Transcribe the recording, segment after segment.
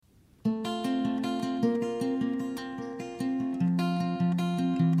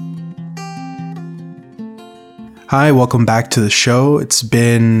Hi, welcome back to the show. It's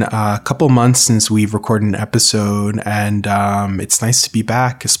been a couple months since we've recorded an episode, and it's nice to be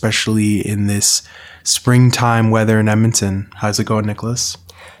back, especially in this springtime weather in Edmonton. How's it going, Nicholas?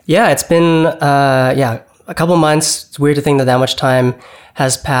 Yeah, it's been a couple months. It's weird to think that much time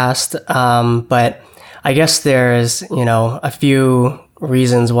has passed, but I guess there's a few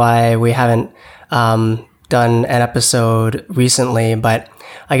reasons why we haven't done an episode recently. But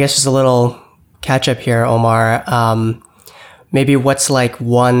I guess just a little catch up here, Omar. Maybe what's like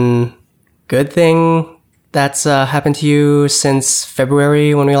one good thing that's happened to you since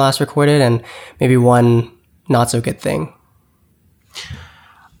February when we last recorded, and maybe one not so good thing?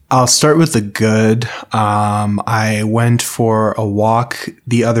 I'll start with the good. I went for a walk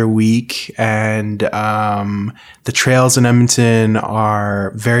the other week, and the trails in Edmonton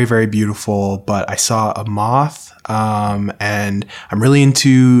are very, very beautiful, but I saw a moth, and I'm really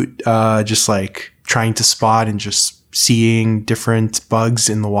into just like trying to spot and just seeing different bugs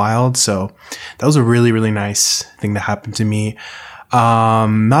in the wild. So that was a really, really nice thing that happened to me.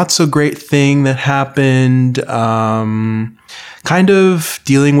 Not so great thing that happened. Kind of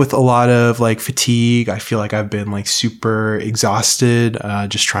dealing with a lot of like fatigue. I feel like I've been like super exhausted,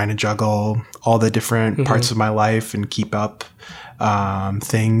 just trying to juggle all the different parts of my life and keep up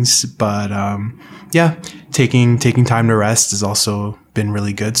things. But taking time to rest has also been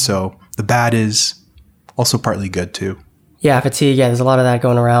really good. So the bad is also partly good too. Yeah, fatigue. Yeah, there's a lot of that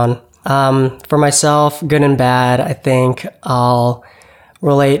going around. For myself, good and bad, I think I'll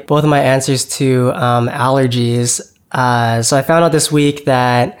relate both of my answers to allergies. So I found out this week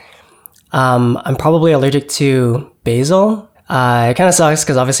that I'm probably allergic to basil. It kind of sucks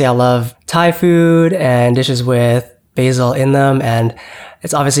because obviously I love Thai food and dishes with basil in them, and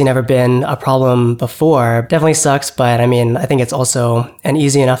it's obviously never been a problem before. Definitely sucks, but I mean, I think it's also an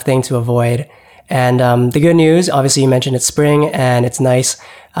easy enough thing to avoid. And the good news, obviously you mentioned it's spring and it's nice.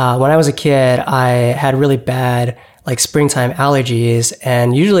 When I was a kid, I had really bad like springtime allergies,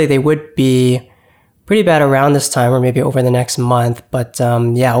 and usually they would be pretty bad around this time or maybe over the next month. But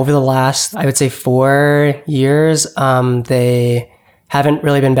over the last, I would say 4 years, they haven't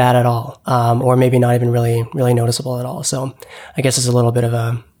really been bad at all, or maybe not even really noticeable at all. So I guess it's a little bit of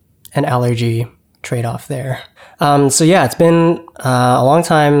an allergy trade-off there. It's been a long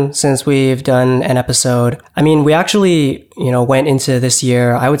time since we've done an episode. I mean, we actually, went into this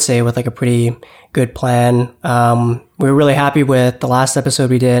year, I would say, with like a pretty good plan. We were really happy with the last episode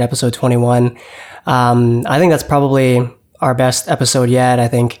we did, episode 21. I think that's probably our best episode yet. I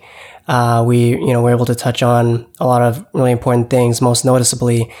think we were able to touch on a lot of really important things, most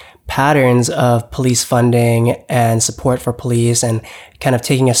noticeably patterns of police funding and support for police, and kind of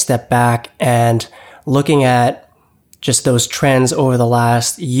taking a step back and looking at just those trends over the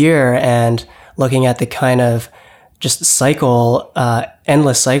last year and looking at the kind of just cycle,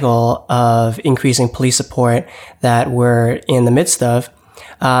 endless cycle of increasing police support that we're in the midst of.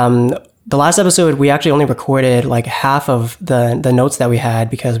 The last episode, we actually only recorded like half of the notes that we had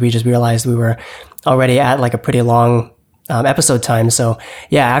because we just realized we were already at like a pretty long episode time. So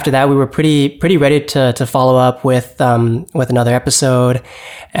yeah, after that, we were pretty ready to follow up with another episode,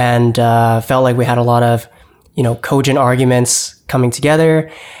 and felt like we had a lot of cogent arguments coming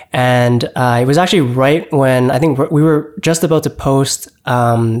together. And it was actually right when I think we were just about to post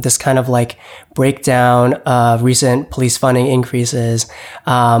this kind of like breakdown of recent police funding increases,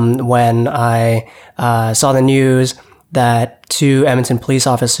 when I saw the news that 2 Edmonton police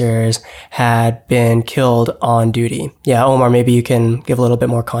officers had been killed on duty. Yeah, Omar, maybe you can give a little bit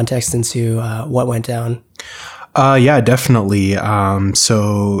more context into what went down. Yeah, definitely.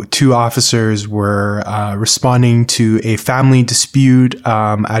 So 2 officers were responding to a family dispute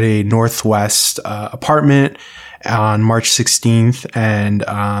at a Northwest apartment on March 16th, and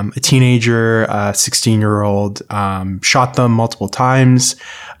a teenager, 16-year-old, shot them multiple times,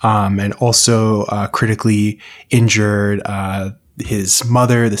 and also critically injured his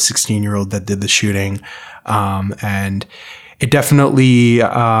mother, the 16-year-old that did the shooting. And it definitely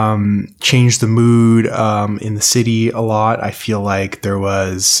changed the mood in the city a lot. I feel like there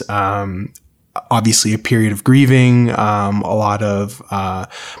was obviously a period of grieving, a lot of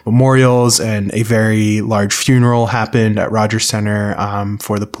memorials, and a very large funeral happened at Rogers Centre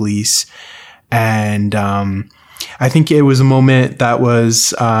for the police. And I think it was a moment that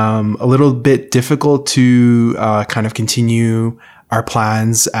was a little bit difficult to kind of continue our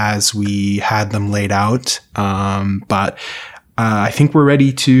plans as we had them laid out. But I think we're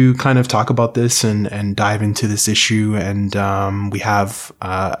ready to kind of talk about this and dive into this issue. And we have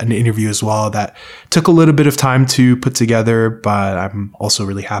an interview as well that took a little bit of time to put together, but I'm also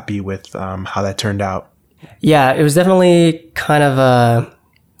really happy with how that turned out. Yeah, it was definitely kind of a,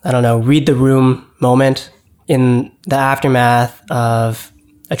 I don't know, read the room moment in the aftermath of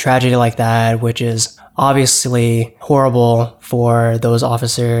a tragedy like that, which is obviously horrible for those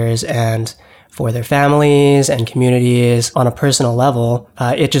officers and for their families and communities on a personal level.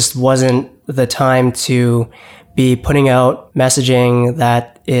 It just wasn't the time to be putting out messaging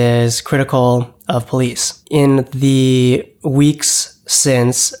that is critical of police. In the weeks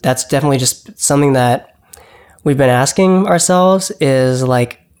since, that's definitely just something that we've been asking ourselves is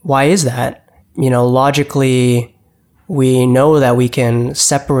like, why is that? You know, logically, we know that we can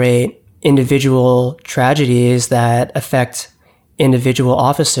separate individual tragedies that affect individual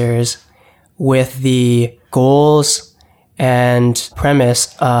officers with the goals and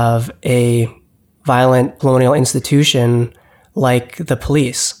premise of a violent colonial institution like the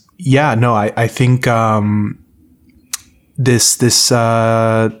police. Yeah, no, I think this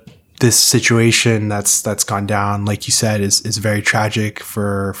situation that's gone down, like you said, is very tragic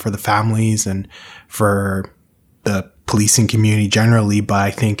for the families and for the policing community generally. But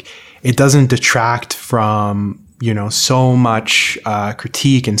I think it doesn't detract from, you know, so much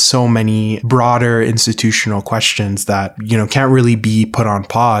critique and so many broader institutional questions that, you know, can't really be put on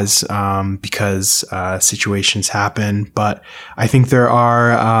pause because situations happen. But I think there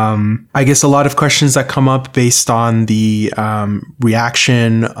are, I guess, a lot of questions that come up based on the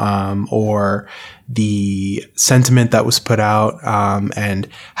reaction or the sentiment that was put out and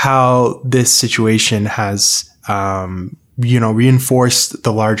how this situation has you know, reinforced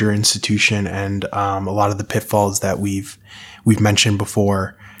the larger institution and a lot of the pitfalls that we've mentioned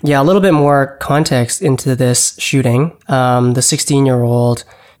before. Yeah, a little bit more context into this shooting. The 16-year-old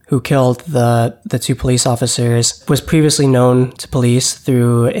who killed the two police officers was previously known to police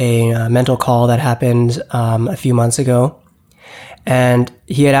through a mental call that happened a few months ago. And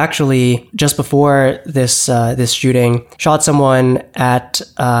he had actually, just before this shooting, shot someone at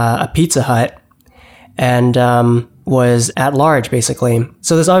a Pizza Hut and was at large, basically.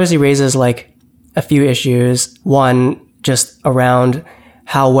 So this obviously raises like a few issues. One, just around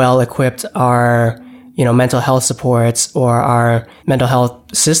how well equipped our, you know, mental health supports or our mental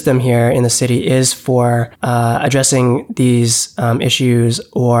health system here in the city is for addressing these issues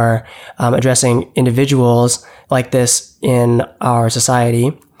or addressing individuals like this in our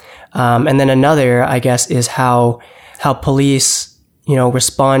society. And then another, I guess, is how police, you know,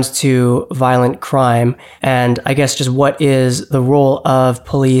 responds to violent crime. And I guess just what is the role of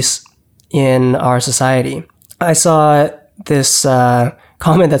police in our society. I saw this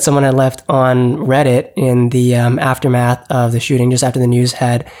comment that someone had left on Reddit in the aftermath of the shooting, just after the news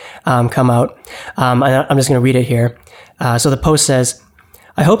had come out. I'm just going to read it here. So the post says,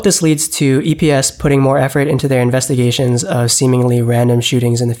 "I hope this leads to EPS putting more effort into their investigations of seemingly random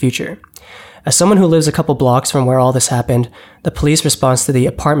shootings in the future. As someone who lives a couple blocks from where all this happened, the police response to the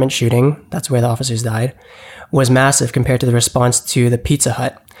apartment shooting, that's where the officers died, was massive compared to the response to the Pizza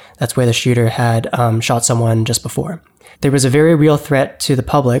Hut. That's where the shooter had shot someone just before. There was a very real threat to the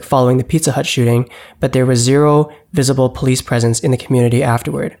public following the Pizza Hut shooting, but there was zero visible police presence in the community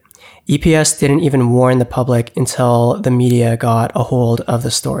afterward. EPS didn't even warn the public until the media got a hold of the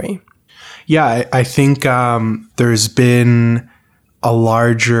story." Yeah, I think there's been a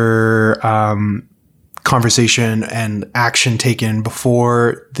larger conversation and action taken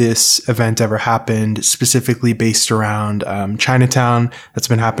before this event ever happened, specifically based around Chinatown. That's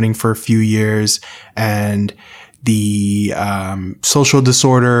been happening for a few years, and the social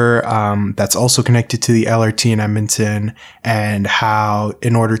disorder that's also connected to the LRT in Edmonton, and how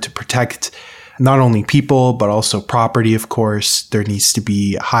in order to protect not only people, but also property, of course, there needs to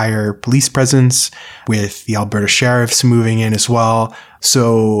be higher police presence with the Alberta sheriffs moving in as well.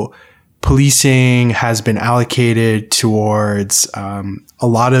 So policing has been allocated towards a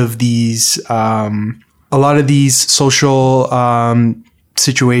lot of these social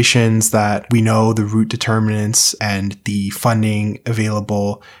situations that we know the root determinants and the funding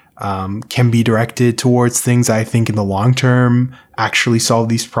available can be directed towards things I think in the long term actually solve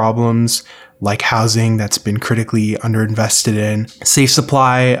these problems, like housing that's been critically underinvested in, safe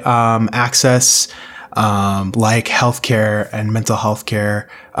supply access, like healthcare and mental health care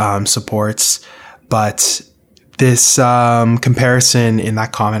supports. But this comparison in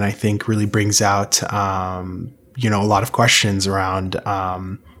that comment, I think, really brings out you know, a lot of questions around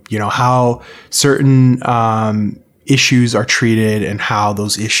you know, how certain issues are treated and how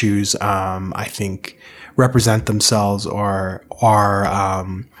those issues I think represent themselves or are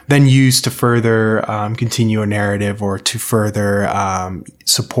then used to further continue a narrative or to further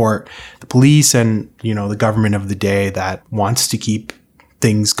support the police and, you know, the government of the day that wants to keep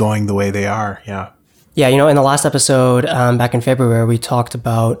things going the way they are. Yeah. Yeah, in the last episode back in February, we talked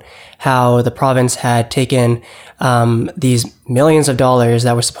about how the province had taken these millions of dollars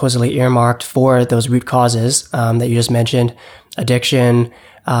that were supposedly earmarked for those root causes that you just mentioned: addiction,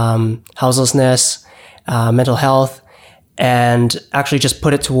 houselessness, mental health, and actually just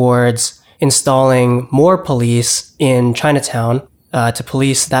put it towards installing more police in Chinatown to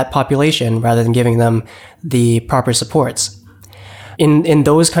police that population rather than giving them the proper supports. In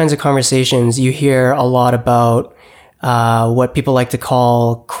those kinds of conversations, you hear a lot about what people like to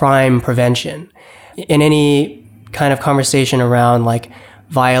call crime prevention. In any kind of conversation around like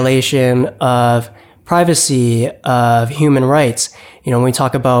violation of privacy, of human rights, when we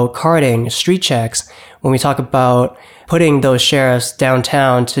talk about carding, street checks, when we talk about putting those sheriffs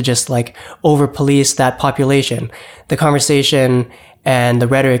downtown to just like over police that population, the conversation and the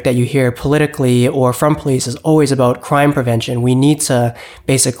rhetoric that you hear politically or from police is always about crime prevention. We need to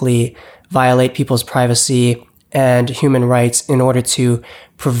basically violate people's privacy and human rights in order to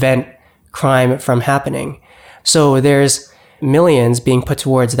prevent crime from happening. So there's millions being put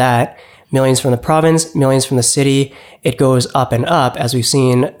towards that, millions from the province, millions from the city. It goes up and up, as we've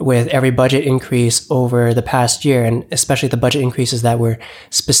seen with every budget increase over the past year, and especially the budget increases that were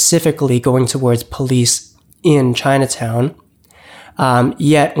specifically going towards police in Chinatown.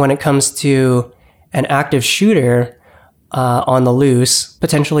 Yet when it comes to an active shooter on the loose,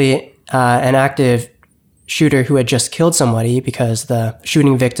 potentially an active shooter who had just killed somebody because the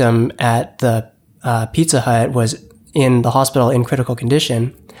shooting victim at the Pizza Hut was in the hospital in critical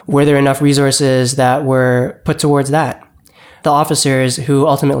condition, were there enough resources that were put towards that? The officers who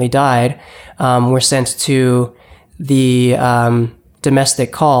ultimately died were sent to the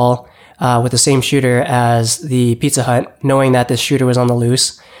domestic call with the same shooter as the Pizza Hut, knowing that this shooter was on the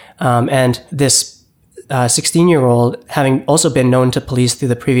loose. And this 16-year-old, having also been known to police through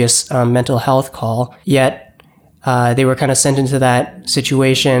the previous mental health call, yet they were kind of sent into that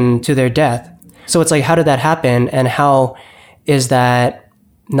situation to their death. So it's like, how did that happen? And how is that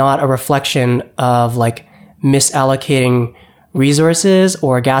not a reflection of like misallocating resources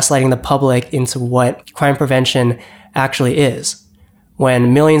or gaslighting the public into what crime prevention actually is?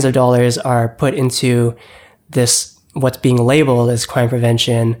 When millions of dollars are put into this, what's being labeled as crime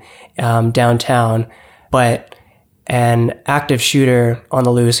prevention downtown, but an active shooter on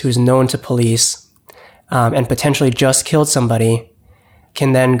the loose who's known to police and potentially just killed somebody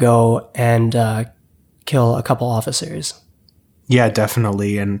can then go and kill a couple officers. Yeah,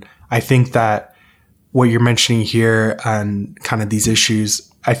 definitely. And I think that what you're mentioning here and kind of these issues,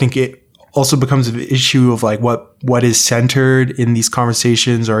 I think it also becomes an issue of like what is centered in these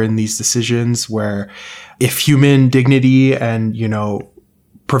conversations or in these decisions, where if human dignity and,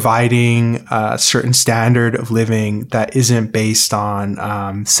 providing a certain standard of living that isn't based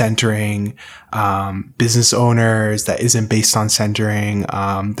on centering business owners, that isn't based on centering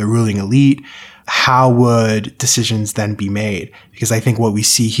the ruling elite, how would decisions then be made? Because I think what we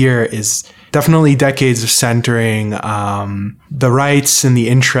see here is definitely decades of centering the rights and the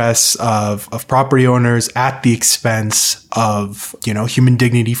interests of property owners at the expense of, human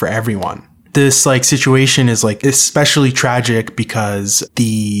dignity for everyone. This situation is especially tragic because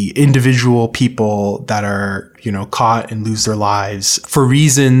the individual people that are, caught and lose their lives for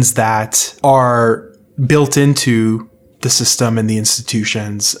reasons that are built into the system and the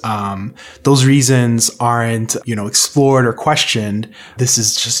institutions, those reasons aren't, explored or questioned. This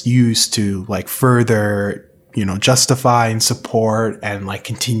is just used to further, justify and support and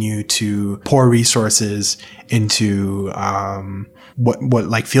continue to pour resources into,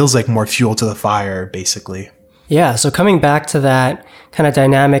 what feels like more fuel to the fire, basically. Yeah. So coming back to that kind of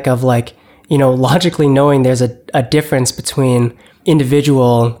dynamic of logically knowing there's a difference between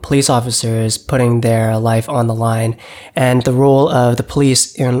individual police officers putting their life on the line and the role of the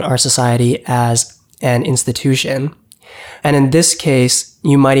police in our society as an institution. And in this case,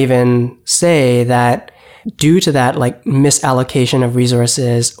 you might even say that due to that misallocation of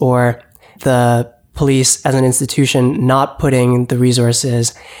resources, or the police as an institution not putting the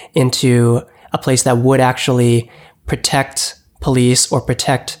resources into a place that would actually protect police or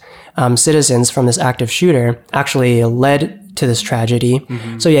protect citizens from this active shooter, actually led to this tragedy.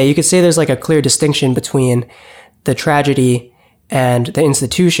 Mm-hmm. So yeah, you could say there's a clear distinction between the tragedy and the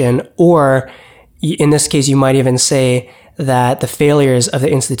institution, or in this case, you might even say that the failures of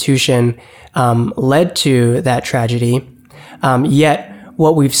the institution led to that tragedy. Yet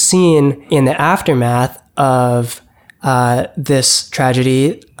what we've seen in the aftermath of this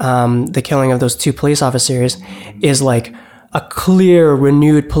tragedy, the killing of those two police officers, is a clear,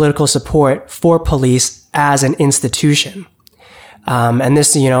 renewed political support for police as an institution. And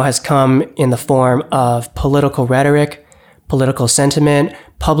this, has come in the form of political rhetoric, political sentiment,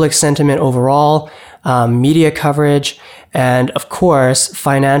 public sentiment overall, media coverage, and of course,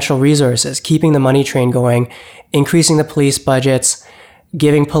 financial resources, keeping the money train going, increasing the police budgets,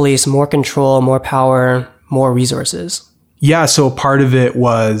 giving police more control, more power, more resources. Yeah, so part of it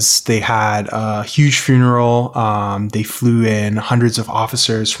was they had a huge funeral. They flew in hundreds of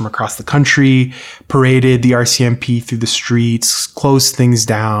officers from across the country, paraded the RCMP through the streets, closed things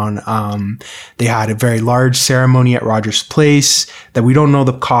down. They had a very large ceremony at Rogers Place that we don't know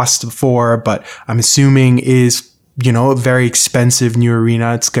the cost for, but I'm assuming is a very expensive new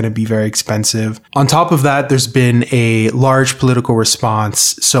arena. It's going to be very expensive. On top of that, there's been a large political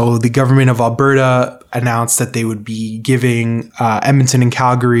response. So the government of Alberta announced that they would be giving Edmonton and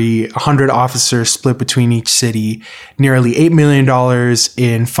Calgary 100 officers split between each city. Nearly $8 million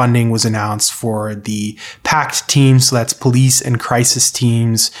in funding was announced for the PACT teams. So that's police and crisis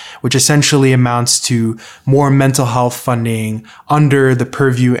teams, which essentially amounts to more mental health funding under the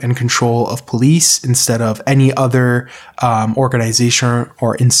purview and control of police instead of any other organization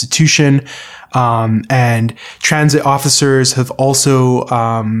or institution. And transit officers have also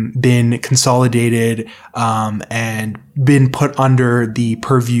been consolidated and been put under the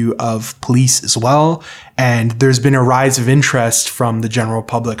purview of police as well. And there's been a rise of interest from the general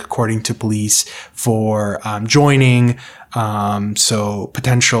public, according to police, for joining. So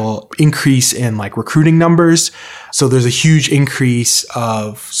potential increase in recruiting numbers. So there's a huge increase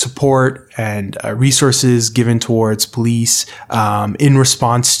of support and resources given towards police in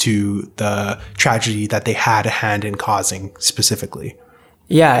response to the tragedy that they had a hand in causing specifically.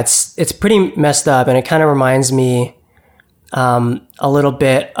 Yeah, it's pretty messed up, and it kind of reminds me a little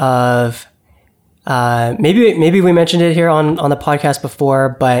bit of maybe we mentioned it here on the podcast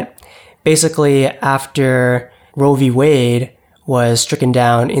before, but basically after Roe v. Wade was stricken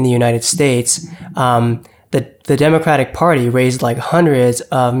down in the United States, the Democratic Party raised hundreds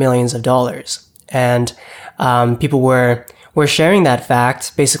of millions of dollars, and people were sharing that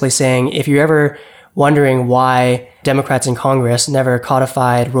fact, basically saying, if you're ever wondering why Democrats in Congress never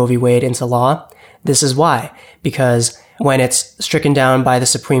codified Roe v. Wade into law, this is why. Because when it's stricken down by the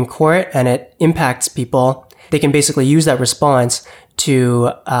Supreme Court and it impacts people, they can basically use that response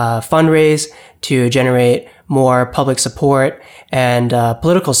to fundraise, to generate more public support and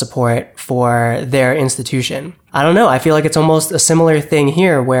political support for their institution. I don't know. I feel like it's almost a similar thing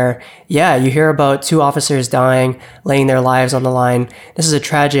here where, yeah, you hear about 2 officers dying, laying their lives on the line. This is a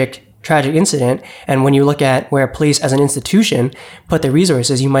tragic incident. And when you look at where police as an institution put the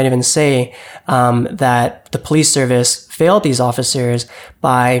resources, you might even say that the police service failed these officers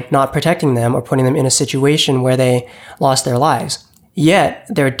by not protecting them or putting them in a situation where they lost their lives. Yet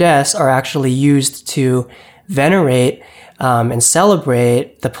their deaths are actually used to venerate and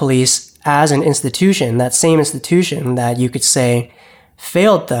celebrate the police as an institution, that same institution that you could say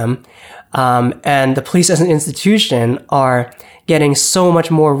failed them. And the police as an institution are getting so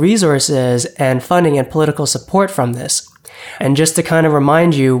much more resources and funding and political support from this. And just to kind of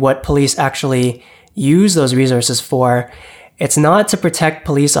remind you what police actually use those resources for, it's not to protect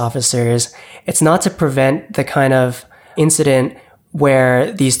police officers. It's not to prevent the kind of incident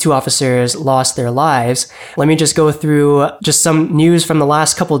where these 2 officers lost their lives. Let me just go through just some news from the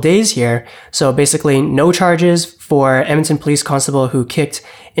last couple of days here. So basically, no charges for Edmonton police constable who kicked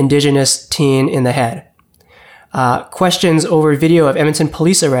Indigenous teen in the head. Questions over video of Edmonton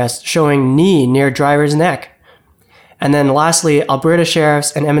police arrest showing knee near driver's neck. And then lastly, Alberta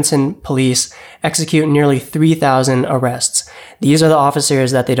sheriffs and Edmonton police execute nearly 3,000 arrests. These are the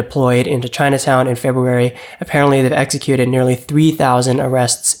officers that they deployed into Chinatown in February. Apparently, they've executed nearly 3,000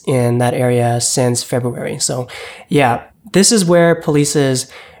 arrests in that area since February. So yeah, this is where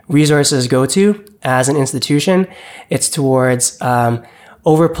police's resources go to as an institution. It's towards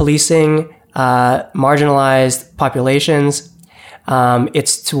over-policing marginalized populations.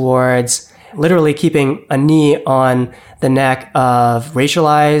 It's towards literally keeping a knee on the neck of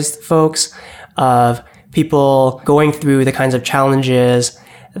racialized folks, of people going through the kinds of challenges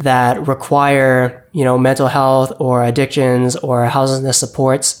that require, mental health or addictions or houselessness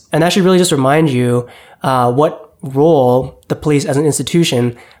supports. And that should really just remind you what role the police as an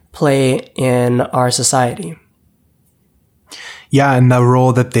institution play in our society. Yeah, and the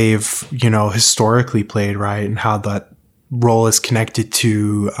role that they've, historically played, right? And how that role is connected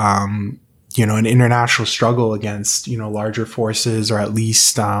to, an international struggle against, larger forces, or at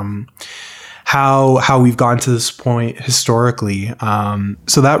least how we've gotten to this point historically.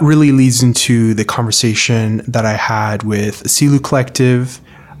 So that really leads into the conversation that I had with Asilu Collective,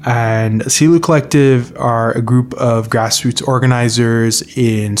 And Asilu Collective are a group of grassroots organizers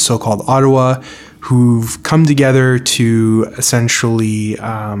in so-called Ottawa who've come together to essentially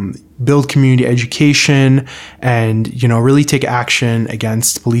build community education and, really take action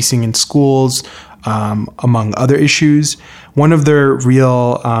against policing in schools, among other issues. One of their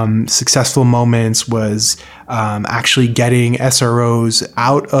real successful moments was actually getting SROs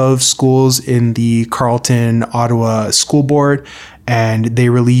out of schools in the Carleton, Ottawa School Board. And they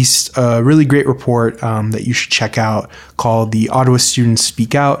released a really great report that you should check out called The Ottawa Students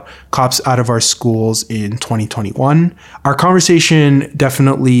Speak Out, Cops Out of Our Schools in 2021. Our conversation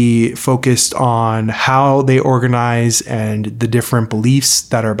definitely focused on how they organize and the different beliefs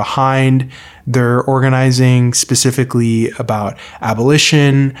that are behind their organizing, specifically about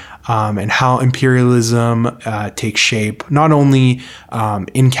abolition and how imperialism takes shape, not only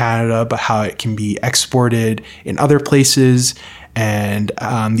in Canada, but how it can be exported in other places, and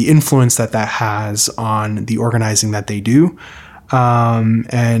the influence that has on the organizing that they do.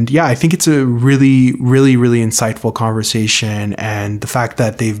 I think it's a really, really, really insightful conversation. And the fact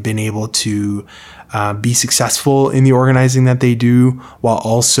that they've been able to be successful in the organizing that they do while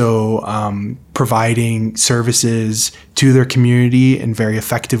also providing services to their community in very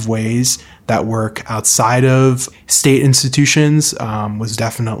effective ways that work outside of state institutions was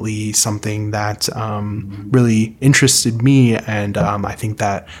definitely something that really interested me, and I think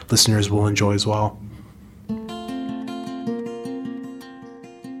that listeners will enjoy as well.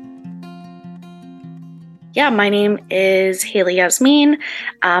 Yeah, my name is Haley Yasmin.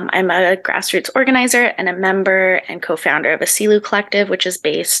 I'm a grassroots organizer and a member and co-founder of Asilu Collective, which is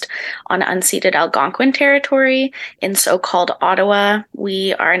based on unceded Algonquin territory in so-called Ottawa.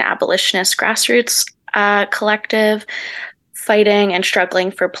 We are an abolitionist grassroots collective fighting and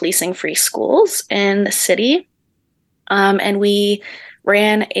struggling for policing-free schools in the city. And we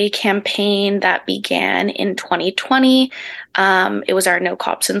ran a campaign that began in 2020. It was our No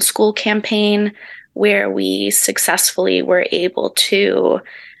Cops in School campaign, where we successfully were able to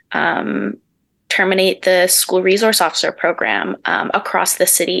terminate the school resource officer program across the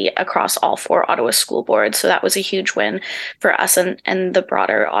city, across all 4 Ottawa school boards. So that was a huge win for us and the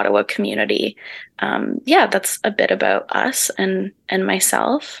broader Ottawa community. That's a bit about us and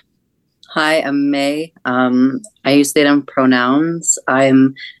myself. Hi, I'm May. I use they them pronouns.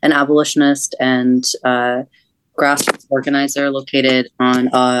 I'm an abolitionist and grassroots organizer located on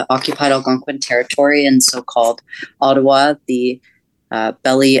occupied Algonquin territory in so-called Ottawa, the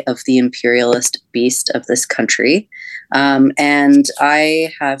belly of the imperialist beast of this country. And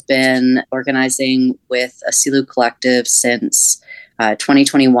I have been organizing with Asilu Collective since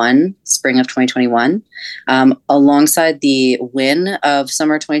 2021, spring of 2021, alongside the win of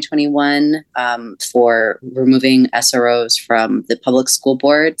summer 2021 for removing SROs from the public school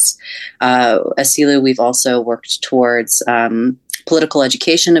boards. Asilu, we've also worked towards political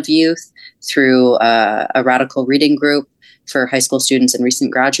education of youth through a radical reading group for high school students and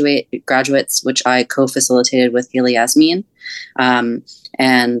recent graduates, which I co-facilitated with Haley Yasmin.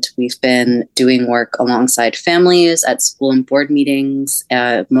 And we've been doing work alongside families at school and board meetings,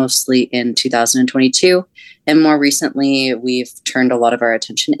 mostly in 2022. And more recently, we've turned a lot of our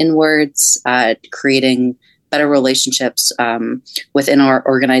attention inwards at creating better relationships within our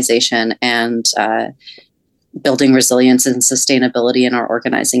organization and building resilience and sustainability in our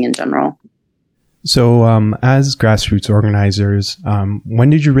organizing in general. So as grassroots organizers, when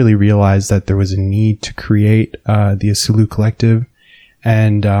did you really realize that there was a need to create the Asilu Collective?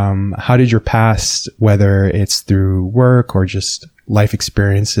 And how did your past, whether it's through work or just life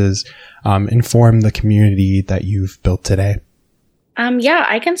experiences, inform the community that you've built today?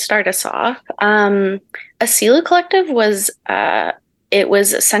 I can start us off. Asilu Collective was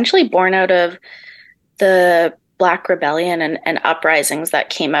essentially born out of the Black rebellion and uprisings that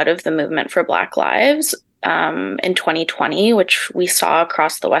came out of the movement for Black Lives in 2020, which we saw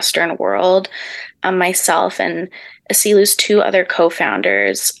across the Western world. Myself and Asilu's 2 other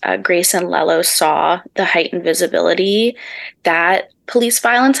co-founders, Grace and Lello, saw the heightened visibility that police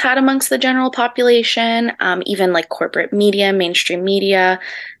violence had amongst the general population, even like corporate media, mainstream media.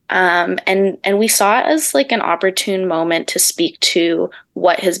 And we saw it as like an opportune moment to speak to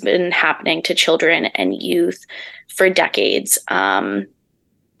what has been happening to children and youth for decades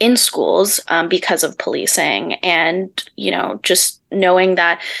in schools because of policing. And, just knowing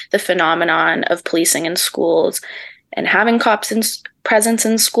that the phenomenon of policing in schools and having cops presence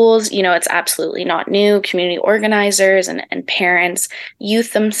in schools, it's absolutely not new. Community organizers and parents,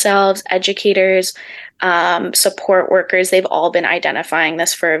 youth themselves, educators, support workers, they've all been identifying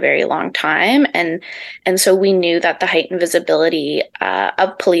this for a very long time. And so we knew that the heightened visibility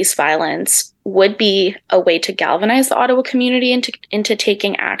of police violence would be a way to galvanize the Ottawa community into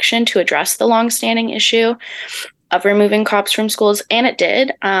taking action to address the longstanding issue of removing cops from schools. And it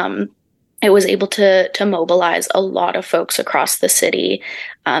did. It was able to mobilize a lot of folks across the city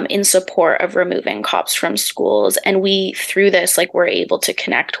in support of removing cops from schools. And we, through this, were able to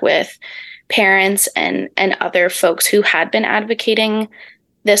connect with parents and other folks who had been advocating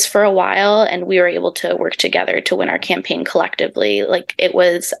this for a while. And we were able to work together to win our campaign collectively. It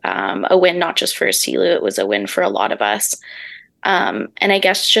was a win, not just for ASILU, it was a win for a lot of us. And I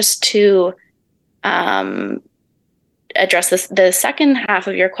guess just to address the second half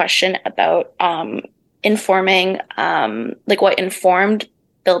of your question about informing, what informed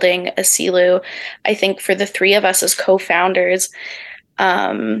building ASILU, I think for the three of us as co-founders,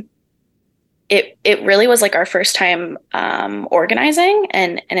 it really was our first time organizing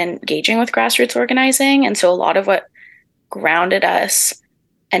and engaging with grassroots organizing. And so a lot of what grounded us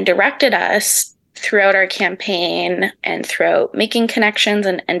and directed us throughout our campaign and throughout making connections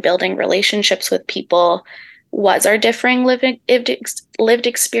and building relationships with people was our differing lived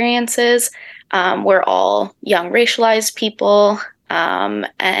experiences. We're all young racialized people,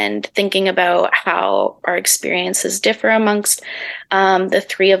 and thinking about how our experiences differ amongst the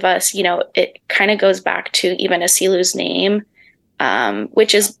three of us, it kind of goes back to even ASILU's name,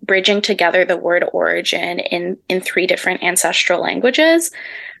 which is bridging together the word origin in three different ancestral languages.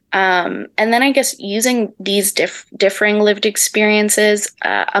 And then I guess using these differing lived experiences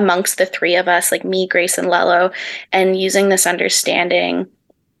amongst the three of us, me, Grace, and Lelo, and using this understanding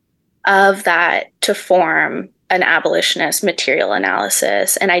of that to form an abolitionist material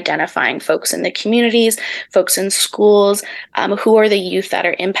analysis and identifying folks in the communities, folks in schools, who are the youth that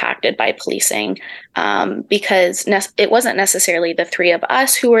are impacted by policing, because it wasn't necessarily the three of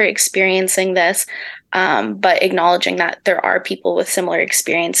us who were experiencing this, but acknowledging that there are people with similar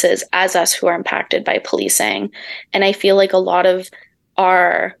experiences as us who are impacted by policing. And I feel like a lot of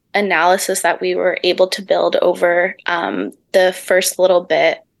our analysis that we were able to build over the first little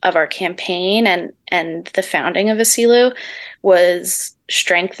bit of our campaign and the founding of ASILU was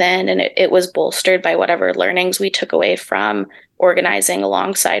strengthened, and it was bolstered by whatever learnings we took away from organizing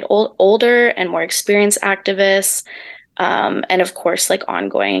alongside older and more experienced activists, and of course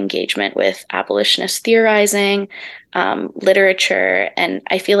ongoing engagement with abolitionist theorizing, literature. And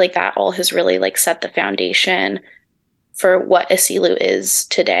I feel like that all has really set the foundation for what ASILU is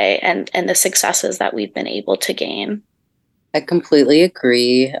today and the successes that we've been able to gain. I completely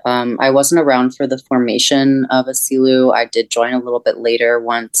agree. I wasn't around for the formation of ASILU. I did join a little bit later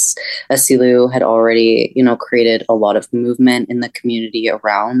once ASILU had already, created a lot of movement in the community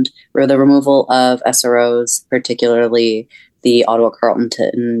around the removal of SROs, particularly the Ottawa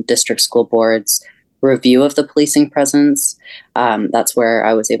Carleton District School Board's review of the policing presence. That's where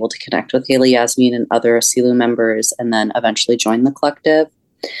I was able to connect with Haley Yasmin and other ASILU members, and then eventually join the collective.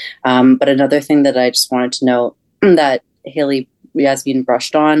 But another thing that I just wanted to note that Haley Yasmin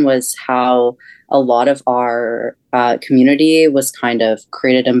brushed on was how a lot of our community was kind of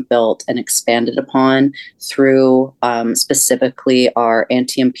created and built and expanded upon through specifically our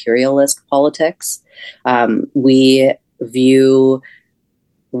anti-imperialist politics. We view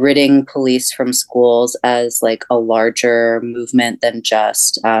ridding police from schools as a larger movement than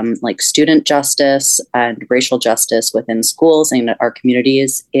just student justice and racial justice within schools and our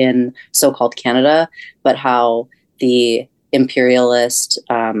communities in so-called Canada, but how the imperialist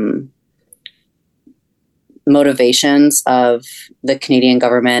motivations of the Canadian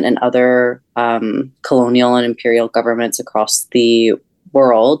government and other colonial and imperial governments across the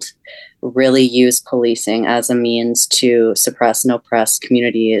world really use policing as a means to suppress and oppress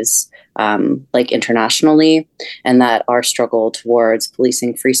communities internationally, and that our struggle towards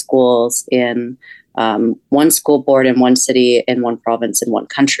policing free schools in one school board in one city, in one province, in one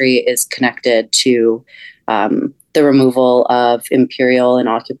country is connected to the removal of imperial and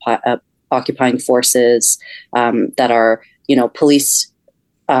occupying forces that are,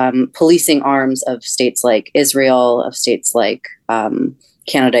 policing arms of states like Israel, of states like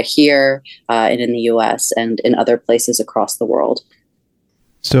Canada here, and in the US and in other places across the world.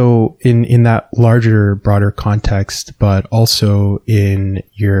 So in that larger, broader context, but also in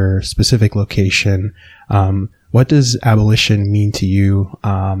your specific location, what does abolition mean to you?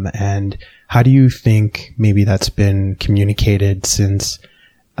 And how do you think maybe that's been communicated since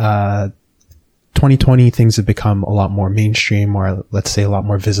 2020? Things have become a lot more mainstream, or let's say a lot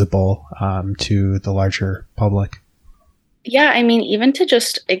more visible to the larger public. Yeah, I mean, even to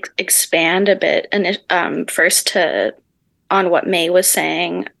just expand a bit, and first to on what May was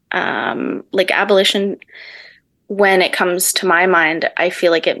saying, like abolition, when it comes to my mind, I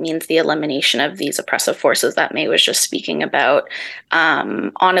feel like it means the elimination of these oppressive forces that May was just speaking about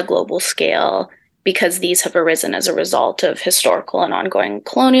on a global scale, because these have arisen as a result of historical and ongoing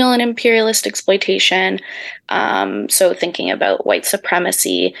colonial and imperialist exploitation. So, thinking about white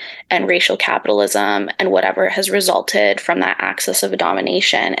supremacy and racial capitalism and whatever has resulted from that axis of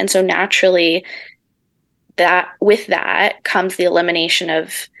domination. And so, naturally, that with that comes the elimination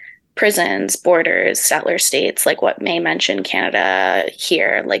of prisons, borders, settler states, like what May mentioned, Canada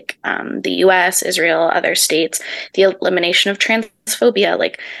here, like the US, Israel, other states, the elimination of transphobia.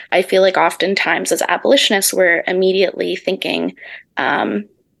 Like, I feel like oftentimes as abolitionists, we're immediately thinking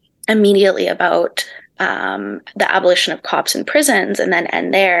immediately about the abolition of cops in prisons and then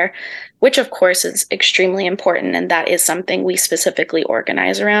end there, which of course is extremely important. And that is something we specifically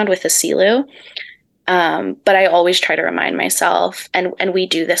organize around with ASILU. But I always try to remind myself, and we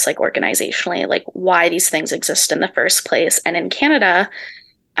do this like organizationally, like why these things exist in the first place. And in Canada,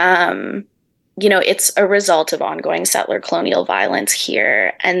 it's a result of ongoing settler colonial violence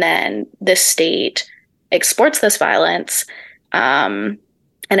here. And then the state exports this violence, and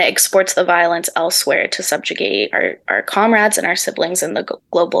it exports the violence elsewhere to subjugate our comrades and our siblings in the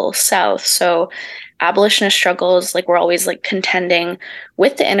global South. So abolitionist struggles, like we're always like contending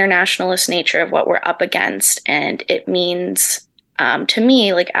with the internationalist nature of what we're up against. And it means, to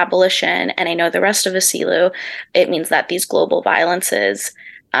me, like abolition, and I know the rest of ASILU, it means that these global violences,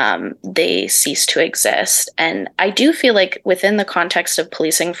 they cease to exist. And I do feel like within the context of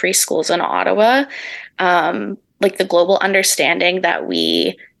policing free schools in Ottawa, like the global understanding that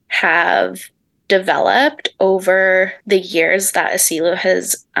we have developed over the years that ASILU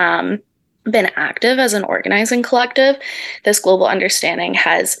has been active as an organizing collective, this global understanding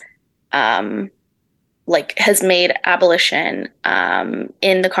has made abolition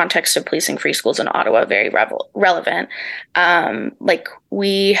in the context of policing free schools in Ottawa very relevant. Like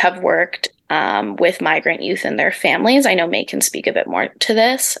we have worked with migrant youth and their families. I know May can speak a bit more to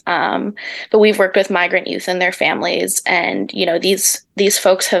this, but we've worked with migrant youth and their families, and these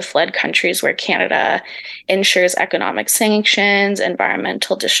folks have fled countries where Canada ensures economic sanctions,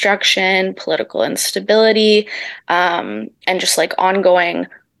 environmental destruction, political instability, and just like ongoing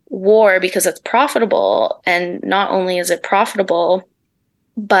war because it's profitable. And not only is it profitable,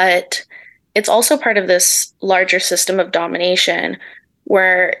 but it's also part of this larger system of domination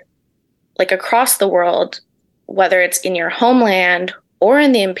where, like across the world, whether it's in your homeland or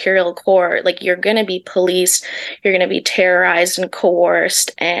in the imperial core, like you're going to be policed, you're going to be terrorized and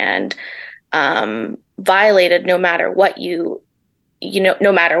coerced and violated no matter what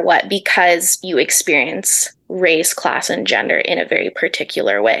no matter what, because you experience race, class, and gender in a very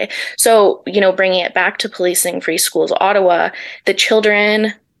particular way. So, bringing it back to Policing Free Schools Ottawa, the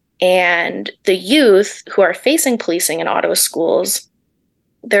children and the youth who are facing policing in Ottawa schools,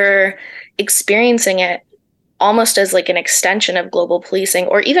 they're experiencing it almost as like an extension of global policing,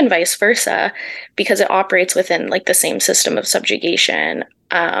 or even vice versa, because it operates within like the same system of subjugation.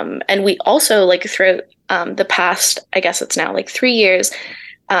 And we also, like throughout the past, I guess it's now like 3 years,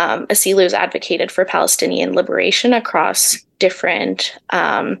 ASILU has advocated for Palestinian liberation across different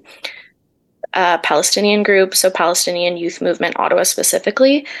Palestinian groups, so Palestinian Youth Movement Ottawa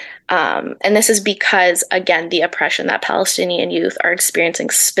specifically. And this is because, again, the oppression that Palestinian youth are experiencing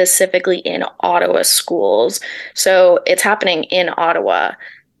specifically in Ottawa schools. So it's happening in Ottawa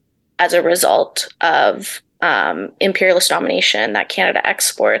as a result of imperialist domination that Canada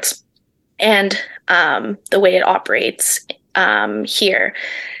exports, and the way it operates here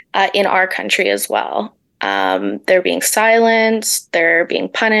in our country as well. They're being silenced, they're being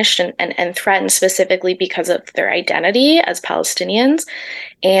punished and threatened specifically because of their identity as Palestinians.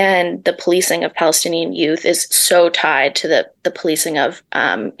 And the policing of Palestinian youth is so tied to the policing of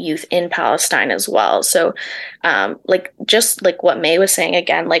youth in Palestine as well. So just like what May was saying,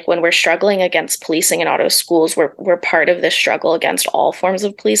 again, like when we're struggling against policing in Ottawa schools, we're part of this struggle against all forms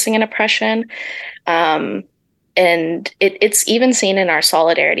of policing and oppression. And it's even seen in our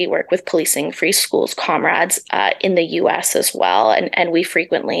solidarity work with Policing Free Schools comrades in the US as well. And we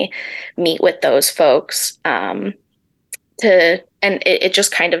frequently meet with those folks and it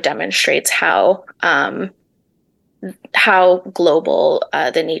just kind of demonstrates how global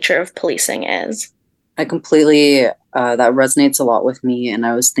the nature of policing is. I completely, that resonates a lot with me. And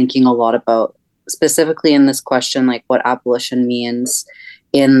I was thinking a lot about, specifically in this question, like what abolition means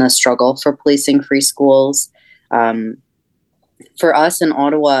in the struggle for policing free schools. For us in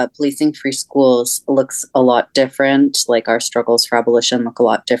Ottawa, policing free schools looks a lot different. Like our struggles for abolition look a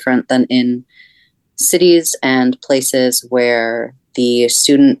lot different than in cities and places where the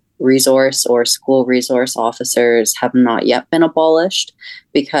student resource or school resource officers have not yet been abolished,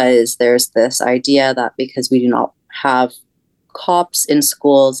 because there's this idea that because we do not have cops in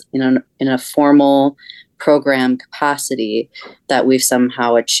schools in a formal program capacity, that we've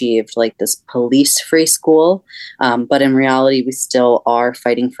somehow achieved like this police free school. But in reality, we still are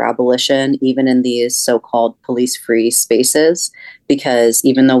fighting for abolition, even in these so-called police free spaces, because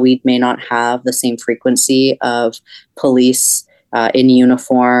even though we may not have the same frequency of police in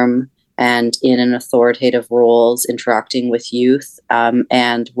uniform and in an authoritative roles interacting with youth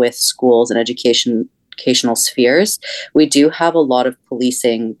and with schools and educational spheres, we do have a lot of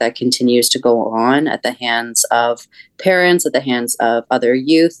policing that continues to go on at the hands of parents, at the hands of other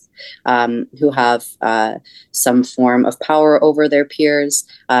youth who have some form of power over their peers,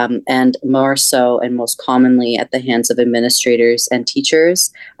 and more so and most commonly at the hands of administrators and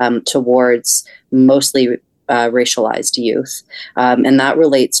teachers towards mostly racialized youth. And that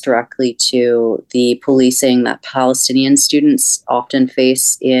relates directly to the policing that Palestinian students often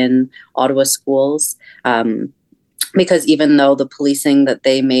face in Ottawa schools. Because even though the policing that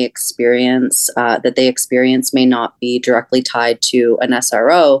they may experience, may not be directly tied to an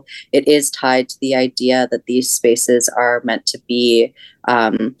SRO, it is tied to the idea that these spaces are meant to be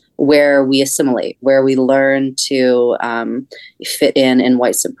where we assimilate, where we learn to fit in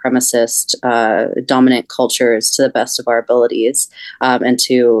white supremacist dominant cultures to the best of our abilities, and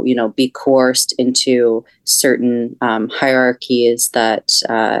to be coerced into certain hierarchies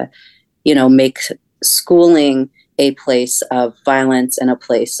that make schooling a place of violence and a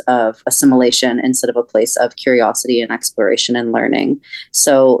place of assimilation instead of a place of curiosity and exploration and learning.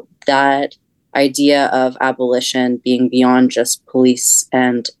 So that idea of abolition being beyond just police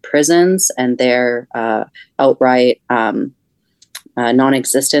and prisons and their outright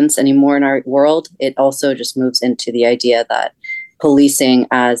non-existence anymore in our world, it also just moves into the idea that policing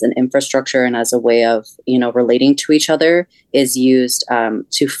as an infrastructure and as a way of relating to each other is used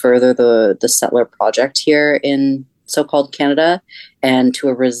to further the settler project here in so-called Canada, and to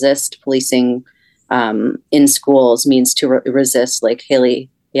resist policing in schools means to resist, like Haley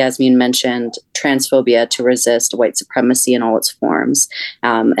Yasmin mentioned, transphobia, to resist white supremacy in all its forms,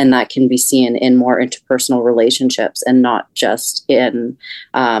 and that can be seen in more interpersonal relationships and not just in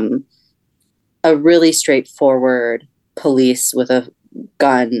a really straightforward police with a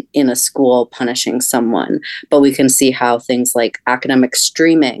gun in a school punishing someone. But we can see how things like academic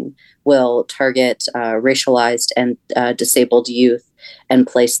streaming will target racialized and disabled youth and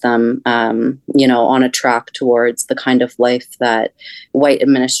place them, on a track towards the kind of life that white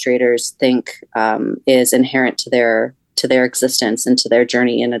administrators think is inherent to their existence and to their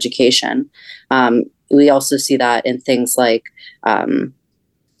journey in education. We also see that in things like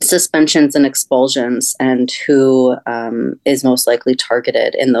suspensions and expulsions, and who is most likely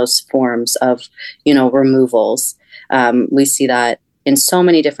targeted in those forms of, removals. We see that in so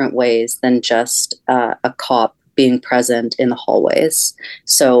many different ways than just a cop being present in the hallways.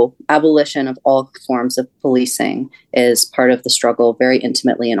 So abolition of all forms of policing is part of the struggle very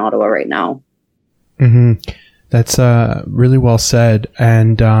intimately in Ottawa right now. Mm-hmm. That's really well said.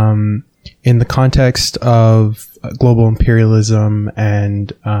 And in the context of global imperialism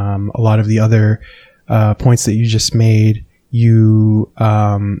and a lot of the other points that you just made, you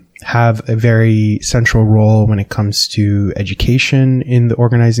have a very central role when it comes to education in the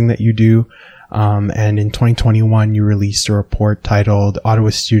organizing that you do. And in 2021, you released a report titled Ottawa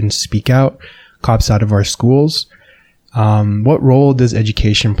Students Speak Out, Cops Out of Our Schools. What role does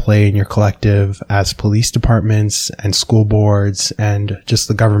education play in your collective as police departments and school boards and just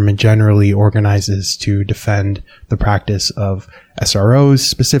the government generally organizes to defend the practice of SROs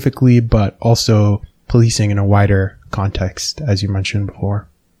specifically, but also policing in a wider context, as you mentioned before?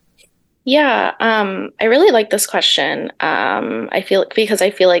 Yeah, I really like this question. I feel like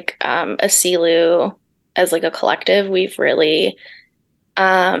ASILU, as like a collective, we've really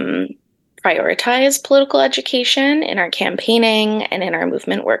prioritized political education in our campaigning and in our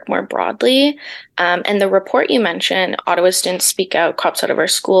movement work more broadly. And the report you mentioned, Ottawa Students Speak Out, Cops Out of Our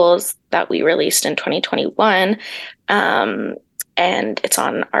Schools, that we released in 2021, and it's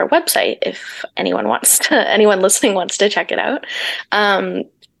on our website if anyone listening wants to check it out.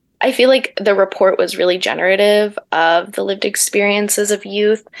 I feel like the report was really generative of the lived experiences of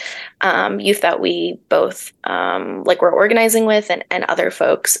youth that we both were organizing with and other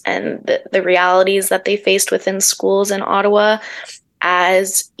folks, and the realities that they faced within schools in Ottawa.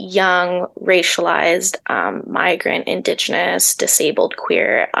 as young, racialized, migrant, indigenous, disabled,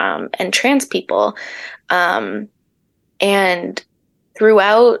 queer, and trans people. And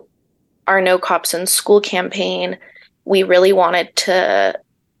throughout our No Cops in School campaign, we really wanted to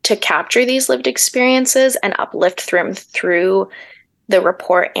capture these lived experiences and uplift them through the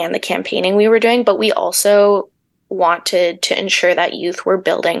report and the campaigning we were doing. But we also wanted to ensure that youth were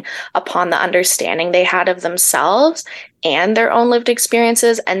building upon the understanding they had of themselves and their own lived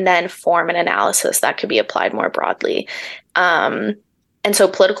experiences, and then form an analysis that could be applied more broadly. And so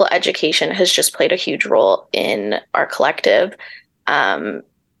political education has just played a huge role in our collective. I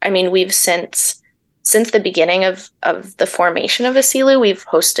mean, we've since the beginning of the formation of ASILU, we've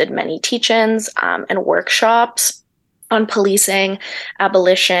hosted many teach-ins and workshops on policing,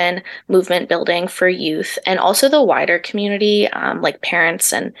 abolition, movement building for youth, and also the wider community, like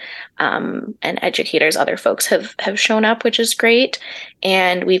parents and educators. Other folks have shown up, which is great.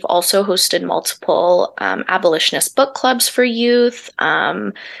 And we've also hosted multiple abolitionist book clubs for youth,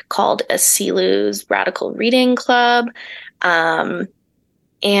 called ASILU's Radical Reading Club.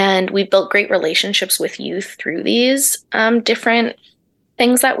 And we've built great relationships with youth through these different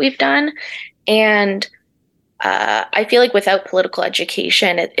things that we've done. And I feel like without political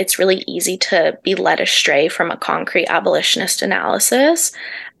education, it's really easy to be led astray from a concrete abolitionist analysis.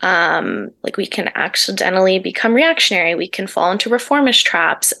 Like we can accidentally become reactionary. We can fall into reformist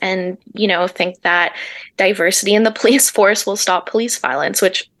traps and, think that diversity in the police force will stop police violence,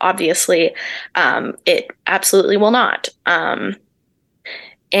 which obviously it absolutely will not.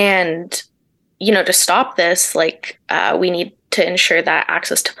 And, to stop this, we need to ensure that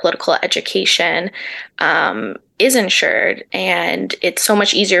access to political education is ensured. And it's so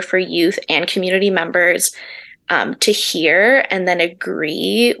much easier for youth and community members to hear and then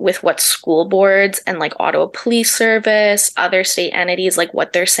agree with what school boards and Ottawa Police Service, other state entities,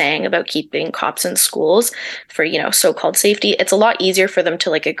 what they're saying about keeping cops in schools for, so-called safety. It's a lot easier for them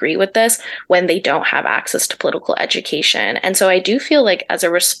to agree with this when they don't have access to political education. And so I do feel like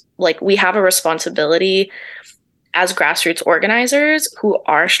we have a responsibility as grassroots organizers who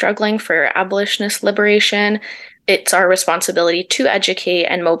are struggling for abolitionist liberation. It's our responsibility to educate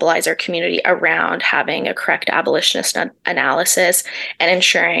and mobilize our community around having a correct abolitionist analysis and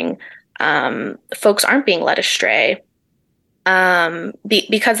ensuring folks aren't being led astray,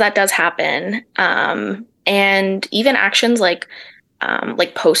 because that does happen. And even actions like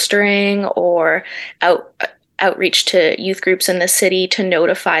postering or outreach to youth groups in the city to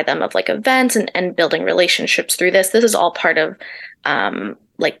notify them of events and building relationships through this. This is all part of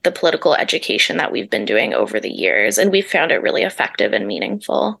the political education that we've been doing over the years, and we've found it really effective and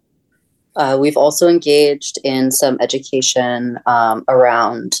meaningful. We've also engaged in some education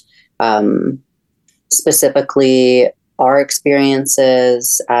around specifically our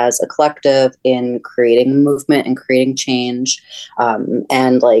experiences as a collective in creating movement and creating change,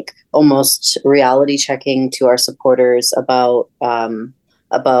 and almost reality checking to our supporters about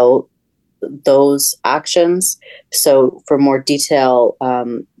those actions. So for more detail,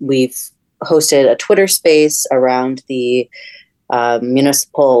 we've hosted a Twitter space around the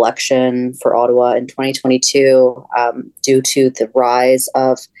municipal election for Ottawa in 2022, due to the rise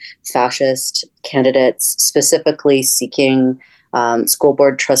of fascist candidates, specifically seeking school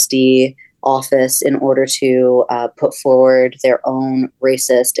board trustee office in order to put forward their own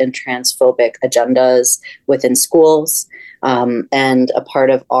racist and transphobic agendas within schools. And a part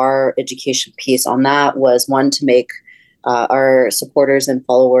of our education piece on that was one, to make our supporters and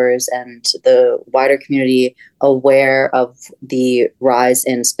followers and the wider community aware of the rise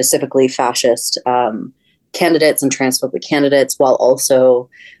in specifically fascist candidates and transphobic candidates, while also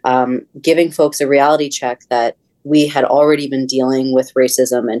giving folks a reality check that we had already been dealing with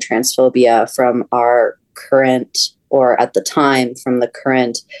racism and transphobia from our current, or at the time, from the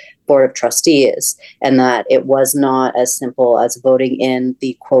current Board of Trustees, and that it was not as simple as voting in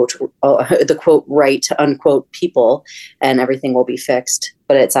the quote right unquote people and everything will be fixed.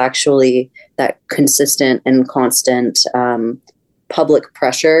 But it's actually that consistent and constant public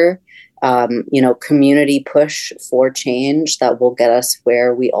pressure, community push for change that will get us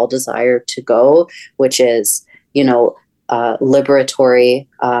where we all desire to go, which is, liberatory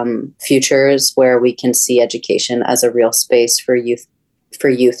futures where we can see education as a real space for youth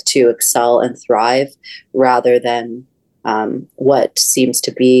to excel and thrive, rather than what seems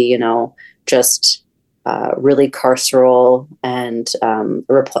to be, just really carceral and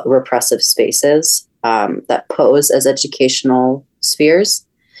repressive spaces that pose as educational spheres.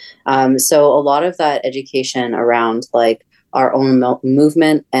 So a lot of that education around our own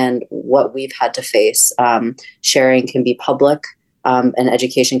movement and what we've had to face, sharing can be public and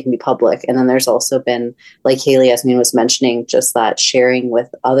education can be public. And then there's also been, like Haley Yasmin was mentioning, just that sharing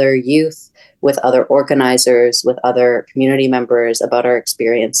with other youth, with other organizers, with other community members about our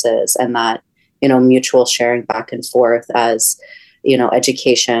experiences, and that, mutual sharing back and forth as,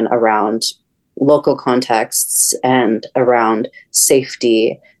 education around local contexts and around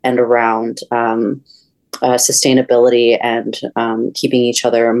safety and around sustainability and keeping each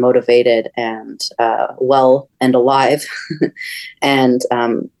other motivated and well and alive. And,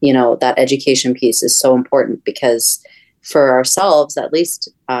 that education piece is so important because for ourselves, at least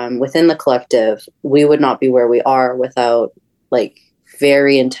within the collective, we would not be where we are without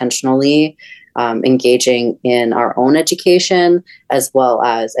very intentionally engaging in our own education as well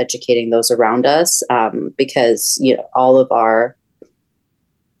as educating those around us, because all of our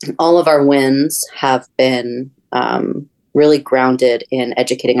wins have been really grounded in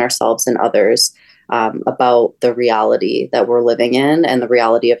educating ourselves and others about the reality that we're living in and the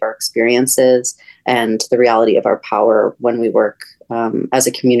reality of our experiences and the reality of our power when we work as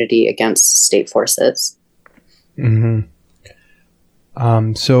a community against state forces. Mm-hmm.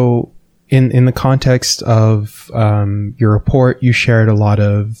 So in the context of your report, you shared a lot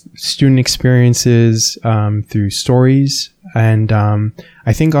of student experiences through stories. And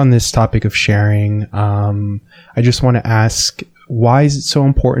I think on this topic of sharing, I just want to ask, why is it so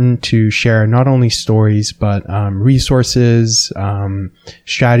important to share not only stories, but resources,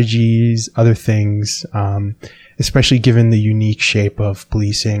 strategies, other things, especially given the unique shape of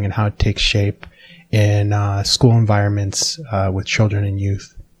policing and how it takes shape in school environments with children and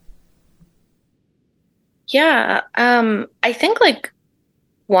youth? Yeah, I think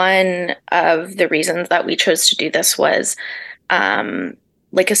one of the reasons that we chose to do this was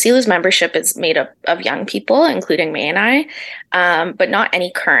ASILU's membership is made up of young people, including May and I, but not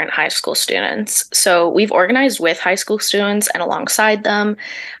any current high school students. So we've organized with high school students and alongside them,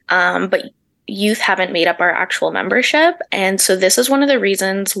 but youth haven't made up our actual membership. And so this is one of the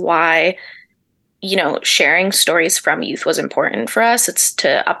reasons why sharing stories from youth was important for us. It's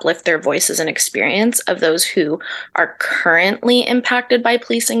to uplift their voices and experience of those who are currently impacted by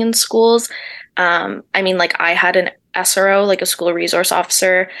policing in schools. I had an SRO, a school resource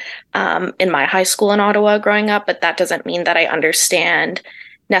officer, in my high school in Ottawa growing up, but that doesn't mean that I understand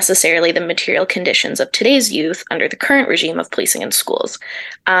necessarily the material conditions of today's youth under the current regime of policing in schools,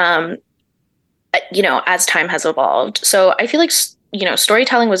 as time has evolved. So I feel like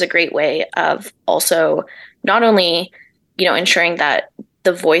storytelling was a great way of also not only, ensuring that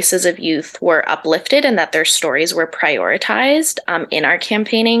the voices of youth were uplifted and that their stories were prioritized in our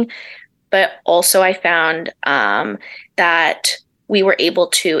campaigning, but also I found that we were able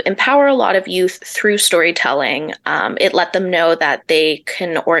to empower a lot of youth through storytelling. It let them know that they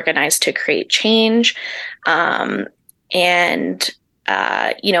can organize to create change.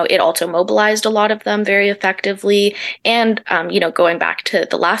 It also mobilized a lot of them very effectively. And, going back to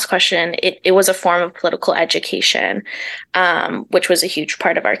the last question, it was a form of political education, which was a huge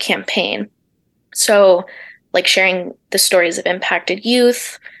part of our campaign. So sharing the stories of impacted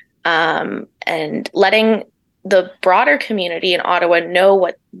youth, and letting the broader community in Ottawa know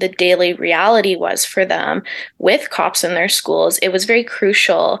what the daily reality was for them with cops in their schools, it was very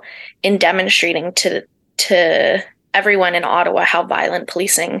crucial in demonstrating to everyone in Ottawa how violent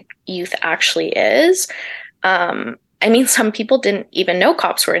policing youth actually is. Some people didn't even know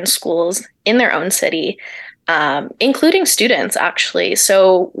cops were in schools in their own city, including students, actually.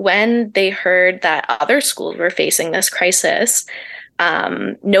 So when they heard that other schools were facing this crisis,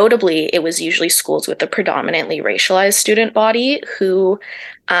 notably, it was usually schools with a predominantly racialized student body who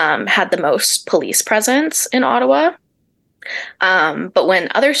had the most police presence in Ottawa. But when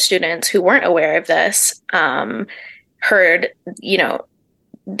other students who weren't aware of this heard,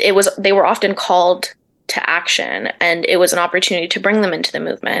 they were often called to action, and it was an opportunity to bring them into the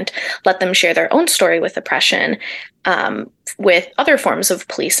movement, let them share their own story with oppression, with other forms of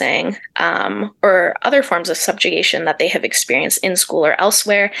policing, or other forms of subjugation that they have experienced in school or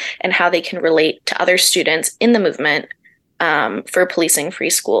elsewhere, and how they can relate to other students in the movement for policing free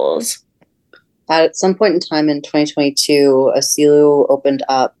schools. At some point in time in 2022, ASILU opened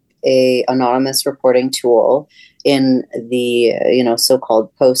up a anonymous reporting tool in the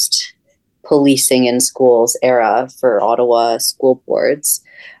so-called post-policing in schools era for Ottawa school boards,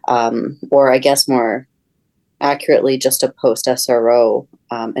 or I guess more accurately just a post-SRO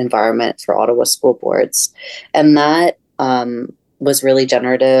environment for Ottawa school boards. And that was really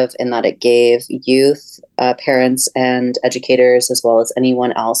generative in that it gave youth, parents and educators, as well as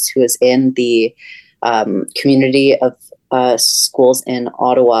anyone else who is in the community of schools in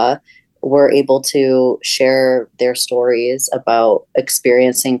Ottawa, were able to share their stories about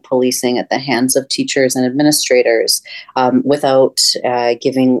experiencing policing at the hands of teachers and administrators without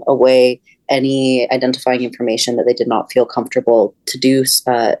giving away any identifying information that they did not feel comfortable to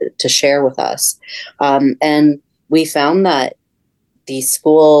share with us. And we found that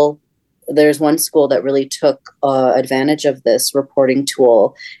there's one school that really took advantage of this reporting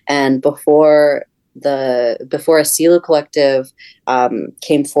tool. And before Asilu Collective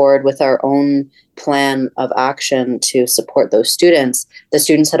came forward with our own plan of action to support those students, the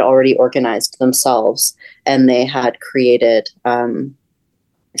students had already organized themselves, and they had created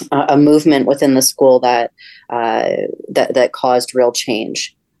a movement within the school that caused real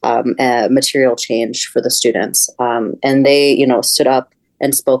change, material change for the students. And they, stood up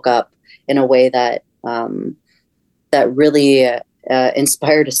and spoke up in a way that really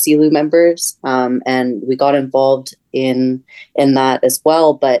inspired Asilu members, and we got involved in that as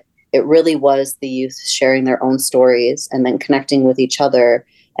well. But it really was the youth sharing their own stories and then connecting with each other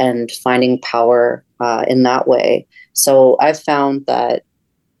and finding power in that way. So I've found that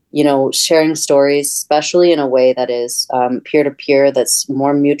sharing stories, especially in a way that is peer-to-peer, that's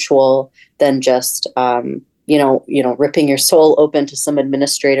more mutual than just ripping your soul open to some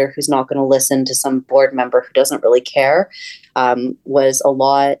administrator who's not going to listen to some board member who doesn't really care, was a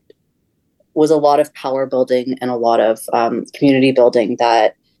lot of power building and a lot of community building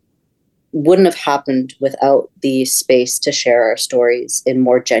that wouldn't have happened without the space to share our stories in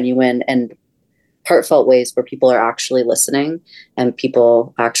more genuine and heartfelt ways where people are actually listening and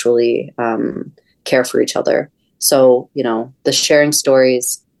people actually care for each other. So, the sharing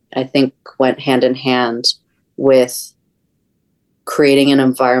stories, I think, went hand in hand with creating an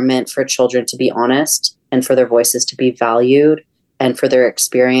environment for children to be honest and for their voices to be valued and for their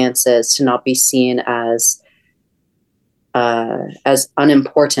experiences to not be seen as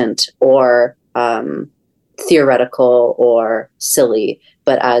unimportant or theoretical or silly,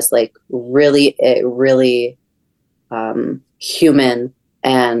 but as like really human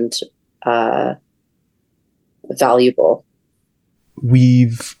and valuable.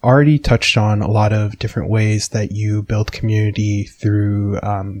 We've already touched on a lot of different ways that you build community through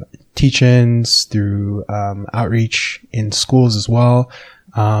teach-ins, through outreach in schools as well.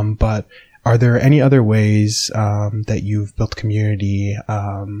 But are there any other ways that you've built community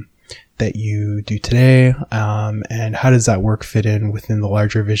that you do today? And how does that work fit in within the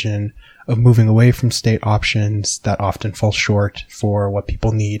larger vision of moving away from state options that often fall short for what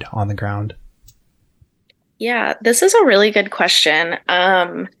people need on the ground? Yeah, this is a really good question.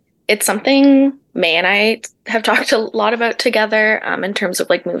 It's something May and I have talked a lot about together in terms of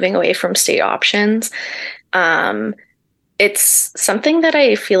like moving away from state options. It's something that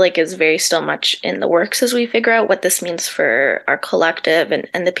I feel like is very still much in the works as we figure out what this means for our collective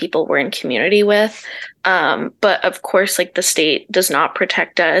and the people we're in community with. But of course, like the state does not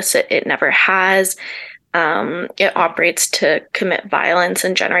protect us. It never has. It operates to commit violence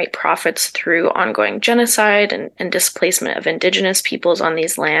and generate profits through ongoing genocide and displacement of indigenous peoples on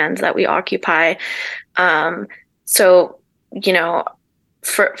these lands that we occupy. So,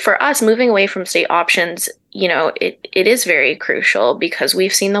 for us, moving away from state options, it is very crucial because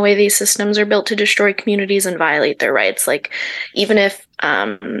we've seen the way these systems are built to destroy communities and violate their rights. Like, even if,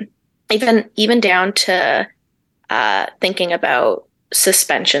 even down to thinking about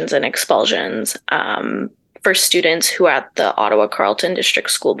suspensions and expulsions for students who are at the Ottawa Carleton District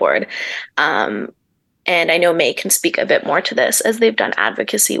School Board. And I know May can speak a bit more to this as they've done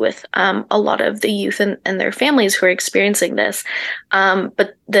advocacy with a lot of the youth and their families who are experiencing this.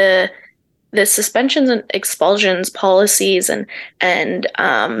 But the suspensions and expulsions policies and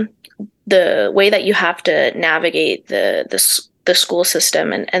the way that you have to navigate the school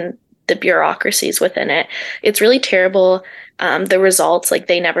system and the bureaucracies within it, it's really terrible. The results, like,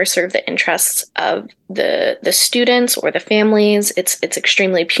 they never serve the interests of the students or the families. It's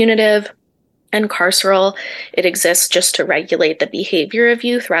extremely punitive and carceral. It exists just to regulate the behavior of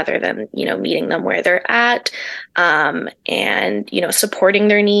youth rather than, meeting them where they're at, and, supporting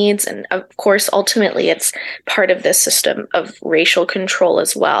their needs. And of course, ultimately, it's part of this system of racial control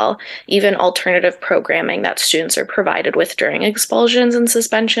as well. Even alternative programming that students are provided with during expulsions and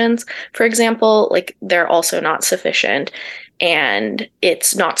suspensions, for example, like, they're also not sufficient. And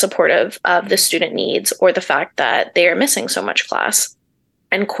it's not supportive of the student needs or the fact that they are missing so much class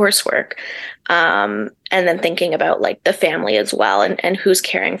and coursework. And then thinking about like the family as well and who's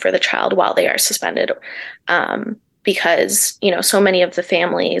caring for the child while they are suspended. Because, so many of the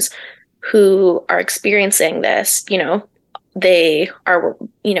families who are experiencing this, they are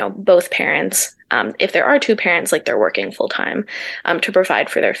both parents, if there are two parents, like they're working full time, to provide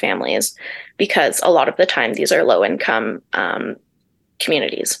for their families, because a lot of the time these are low income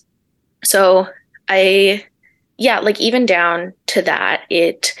communities. So like even down to that,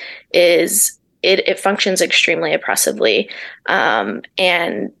 it functions extremely oppressively.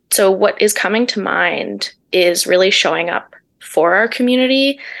 And so what is coming to mind is really showing up for our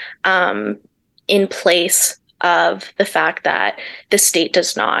community in place of the fact that the state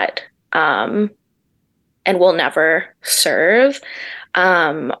does not and will never serve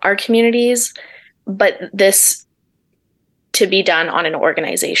our communities, but this to be done on an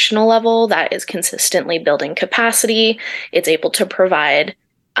organizational level that is consistently building capacity. It's able to provide,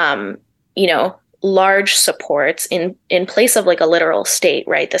 large supports in place of like a literal state,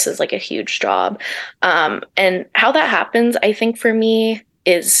 right? This is like a huge job. And how that happens, I think for me,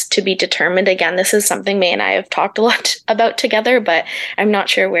 is to be determined. Again, this is something May and I have talked a lot about together, but I'm not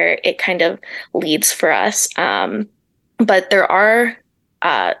sure where it kind of leads for us. But there are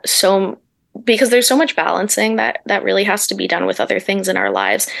because there's so much balancing that really has to be done with other things in our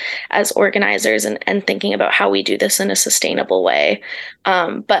lives as organizers and thinking about how we do this in a sustainable way.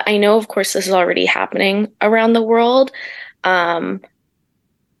 But I know, of course, this is already happening around the world. And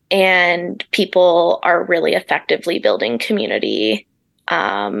people are really effectively building community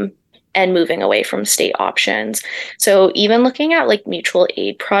and moving away from state options. So even looking at like mutual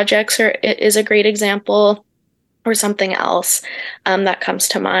aid projects is a great example, or something else that comes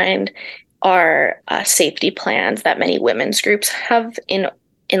to mind are safety plans that many women's groups have in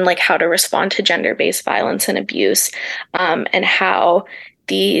like how to respond to gender-based violence and abuse, and how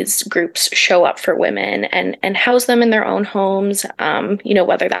these groups show up for women and house them in their own homes,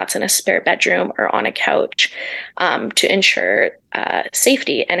 whether that's in a spare bedroom or on a couch, to ensure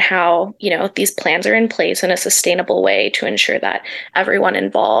safety, and how, these plans are in place in a sustainable way to ensure that everyone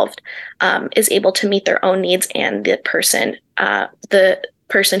involved is able to meet their own needs, and the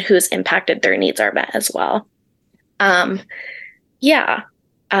person who's impacted, their needs are met as well. I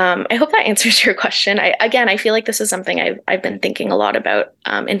hope that answers your question. I feel like this is something I've been thinking a lot about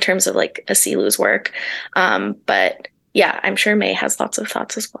in terms of like Asilu's work. But yeah, I'm sure May has lots of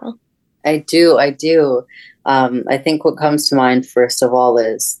thoughts as well. I do. I think what comes to mind first of all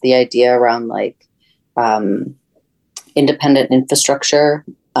is the idea around like independent infrastructure,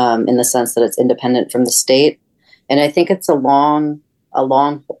 in the sense that it's independent from the state. And I think it's a long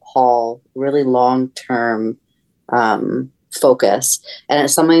haul, really long-term focus. And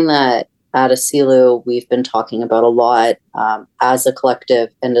it's something that at Asilu we've been talking about a lot as a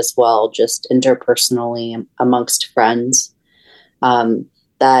collective, and as well just interpersonally amongst friends,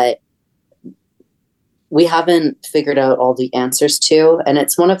 that we haven't figured out all the answers to. And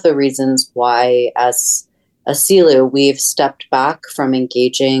it's one of the reasons why as Asilu we've stepped back from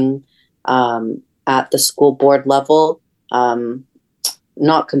engaging at the school board level.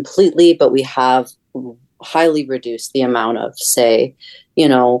 Not completely, but we have highly reduced the amount of, say,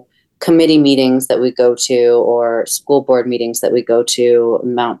 committee meetings that we go to, or school board meetings that we go to,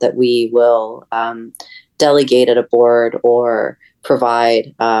 amount that we will delegate at a board or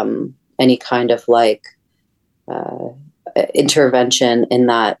provide any kind of like intervention in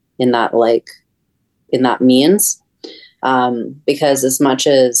that means, because as much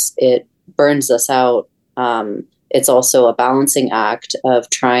as it burns us out, it's also a balancing act of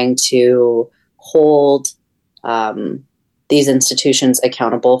trying to hold these institutions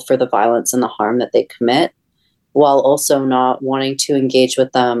accountable for the violence and the harm that they commit, while also not wanting to engage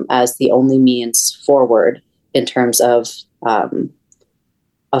with them as the only means forward in terms of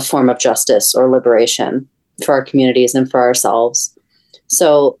a form of justice or liberation for our communities and for ourselves.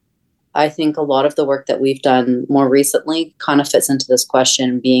 So I think a lot of the work that we've done more recently kind of fits into this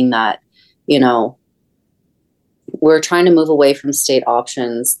question, being that, we're trying to move away from state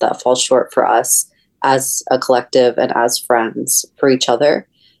options that fall short for us as a collective and as friends for each other.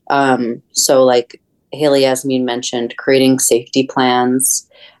 So like Haley Yasmin mentioned, creating safety plans,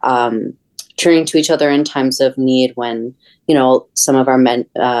 turning to each other in times of need when, some of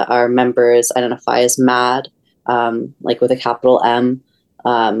our members identify as MAD, like with a capital M,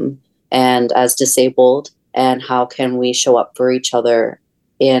 and as disabled, and how can we show up for each other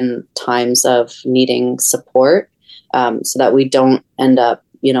in times of needing support, so that we don't end up,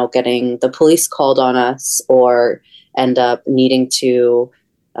 getting the police called on us, or end up needing to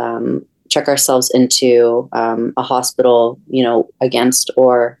check ourselves into a hospital, against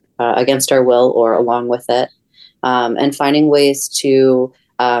our will or along with it, and finding ways to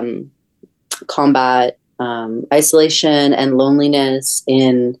combat isolation and loneliness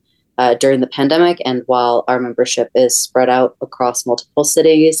in during the pandemic, and while our membership is spread out across multiple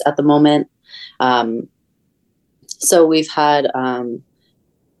cities at the moment. So we've had a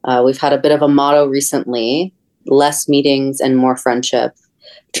bit of a motto recently: less meetings and more friendship,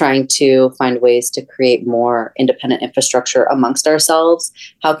 trying to find ways to create more independent infrastructure amongst ourselves.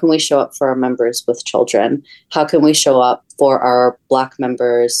 How can we show up for our members with children? How can we show up for our Black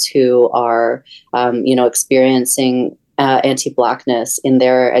members who are, experiencing anti-Blackness in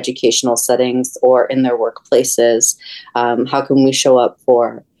their educational settings or in their workplaces? How can we show up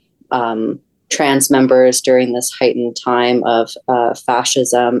for trans members during this heightened time of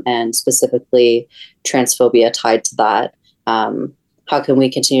fascism and specifically transphobia tied to that? How can we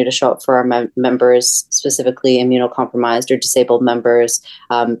continue to show up for our members, specifically immunocompromised or disabled members,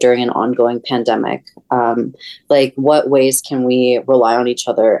 during an ongoing pandemic? What ways can we rely on each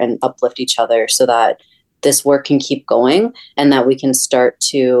other and uplift each other so that this work can keep going and that we can start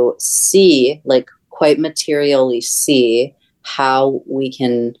to see, quite materially see, how we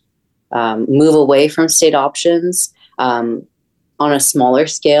can move away from state options on a smaller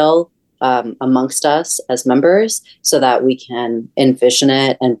scale amongst us as members, so that we can envision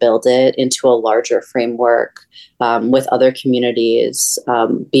it and build it into a larger framework with other communities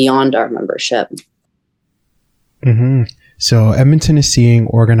beyond our membership. Mm-hmm. So Edmonton is seeing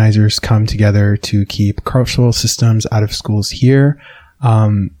organizers come together to keep carceral systems out of schools here.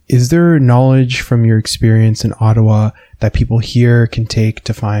 Is there knowledge from your experience in Ottawa that people here can take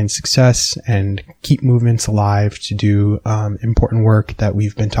to find success and keep movements alive to do important work that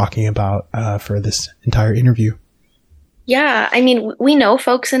we've been talking about for this entire interview? Yeah, I mean, we know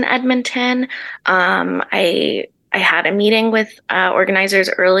folks in Edmonton. I had a meeting with organizers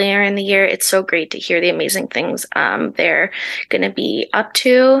earlier in the year. It's so great to hear the amazing things they're going to be up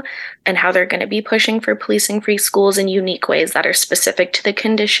to and how they're going to be pushing for policing-free schools in unique ways that are specific to the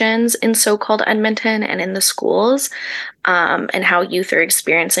conditions in so-called Edmonton and in the schools, and how youth are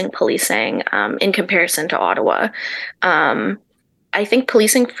experiencing policing in comparison to Ottawa. I think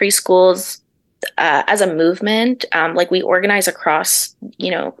policing-free schools as a movement, we organize across,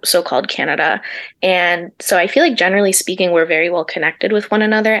 so-called Canada. And so I feel like generally speaking, we're very well connected with one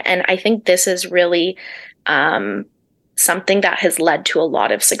another. And I think this is really something that has led to a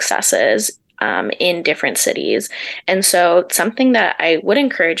lot of successes in different cities. And so something that I would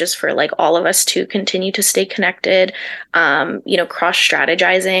encourage is for all of us to continue to stay connected, cross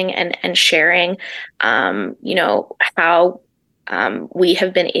strategizing and sharing, how we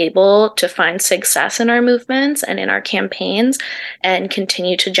have been able to find success in our movements and in our campaigns and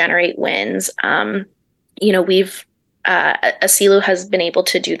continue to generate wins. We've ASILU has been able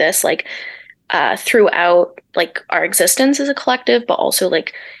to do this throughout our existence as a collective, but also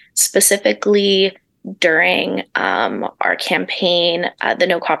specifically during our campaign, the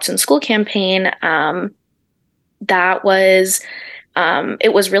No Cops in School campaign. That was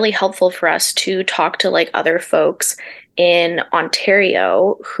it was really helpful for us to talk to other folks in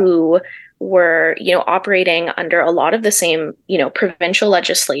Ontario who were, operating under a lot of the same, provincial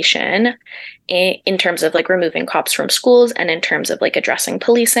legislation in terms of removing cops from schools and in terms of addressing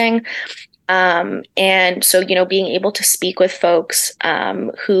policing. And so, being able to speak with folks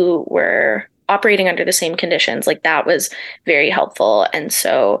who were operating under the same conditions, that was very helpful. And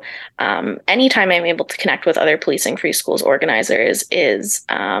so anytime I'm able to connect with other policing free schools organizers is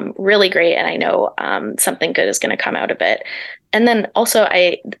really great. And I know something good is going to come out of it. And then also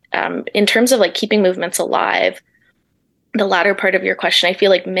in terms of keeping movements alive, the latter part of your question, I feel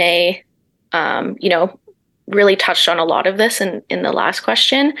like May, really touched on a lot of this in the last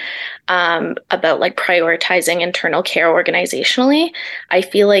question about prioritizing internal care organizationally. I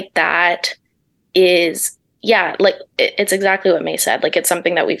feel like that is, it's exactly what May said. It's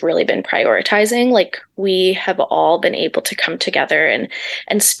something that we've really been prioritizing. We have all been able to come together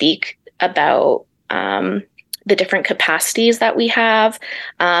and speak about the different capacities that we have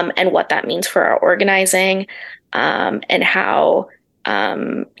and what that means for our organizing and how,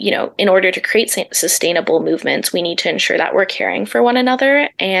 in order to create sustainable movements, we need to ensure that we're caring for one another.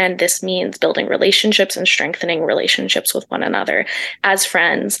 And this means building relationships and strengthening relationships with one another as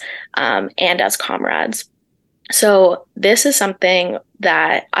friends and as comrades. So this is something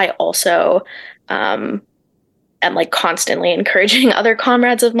that I also am constantly encouraging other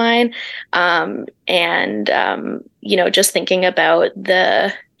comrades of mine. Just thinking about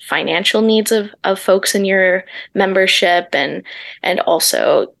the financial needs of folks in your membership and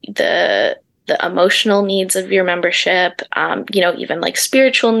also the emotional needs of your membership, even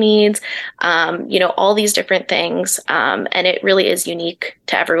spiritual needs, all these different things. And it really is unique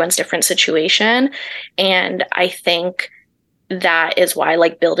to everyone's different situation. And I think that is why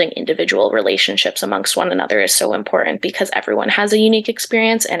like building individual relationships amongst one another is so important, because everyone has a unique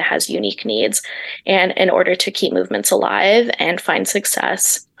experience and has unique needs. And in order to keep movements alive and find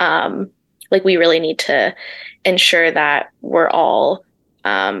success, like we really need to ensure that we're all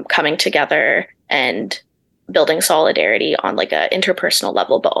coming together and building solidarity on like a interpersonal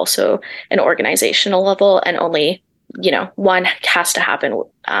level, but also an organizational level. And only, one has to happen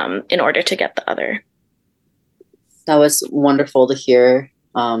in order to get the other. That was wonderful to hear.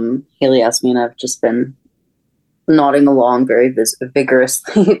 Haley Yasmin, I've just been nodding along very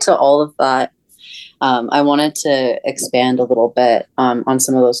vigorously to all of that. I wanted to expand a little bit on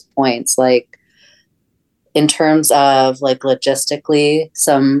some of those points, like in terms of like logistically,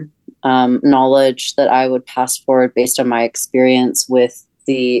 some knowledge that I would pass forward based on my experience with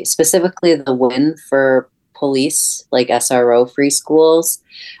specifically the win for police, like SRO free schools,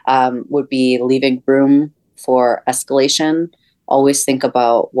 would be leaving room for escalation. Always think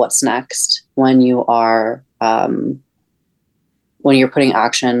about what's next when you are when you're putting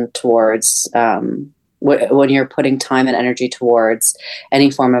action towards when you're putting time and energy towards any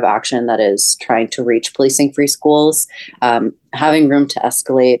form of action that is trying to reach policing free schools. Having room to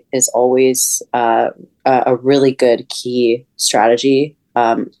escalate is always a really good key strategy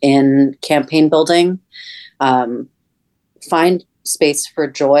in campaign building. Find space for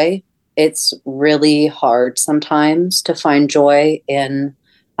joy. It's really hard sometimes to find joy in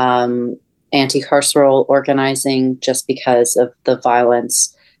anti-carceral organizing just because of the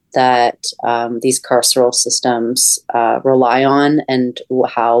violence that these carceral systems rely on, and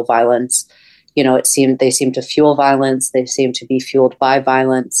how violence, they seem to fuel violence. They seem to be fueled by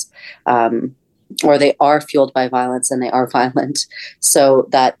violence, or they are fueled by violence and they are violent. So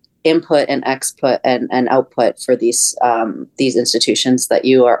that input and exput and output for these institutions that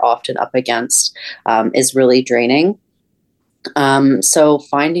you are often up against is really draining. So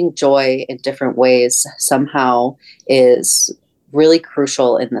finding joy in different ways somehow is really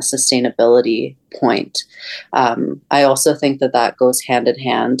crucial in the sustainability point. I also think that goes hand in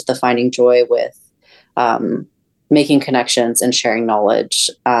hand, the finding joy with making connections and sharing knowledge.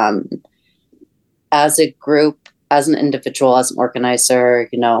 As a group, as an individual, as an organizer,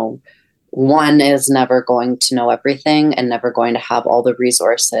 one is never going to know everything and never going to have all the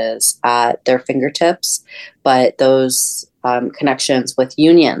resources at their fingertips. But those connections with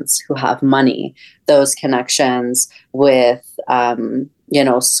unions who have money, those connections with,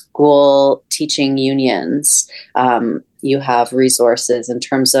 school teaching unions, you have resources in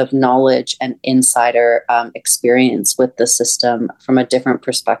terms of knowledge and insider experience with the system from a different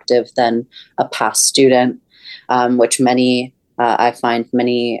perspective than a past student. Which I find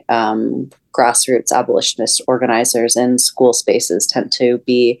many grassroots abolitionist organizers in school spaces tend to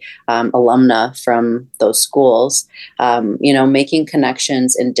be alumna from those schools, making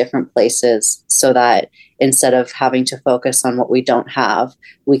connections in different places so that instead of having to focus on what we don't have,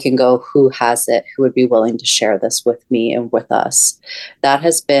 we can go, who has it, who would be willing to share this with me and with us. That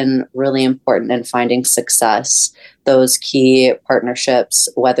has been really important in finding success. Those key partnerships,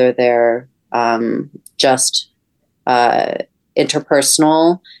 whether they're just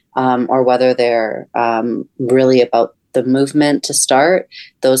interpersonal, or whether they're really about the movement to start,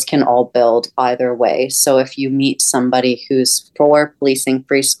 those can all build either way. So if you meet somebody who's for policing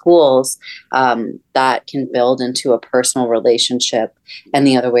free schools, that can build into a personal relationship, and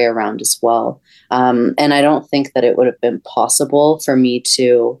the other way around as well. And I don't think that it would have been possible for me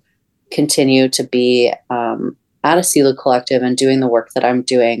to continue to be at a CELU collective and doing the work that I'm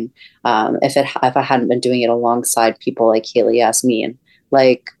doing, if I hadn't been doing it alongside people like Haley Yasmin.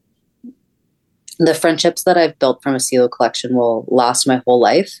 Like, the friendships that I've built from a CELU collection will last my whole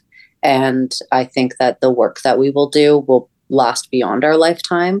life. And I think that the work that we will do will last beyond our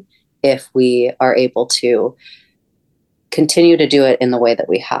lifetime if we are able to continue to do it in the way that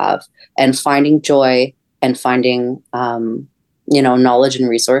we have, and finding joy and finding, knowledge and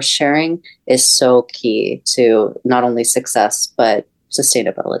resource sharing is so key to not only success, but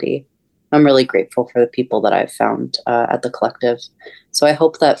sustainability. I'm really grateful for the people that I've found at the collective. So I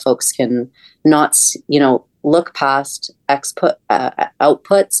hope that folks can not, look past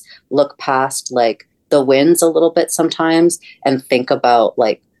outputs, look past like the wins a little bit sometimes, and think about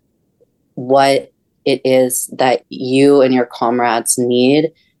like what it is that you and your comrades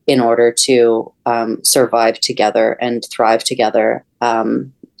need in order to survive together and thrive together,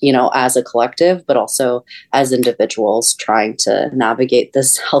 as a collective, but also as individuals trying to navigate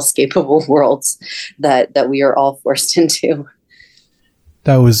this hellscape of a world that we are all forced into.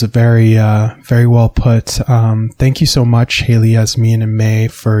 That was very, very well put. Thank you so much, Haley, Yasmin, and May,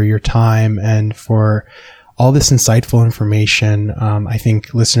 for your time and for all this insightful information. I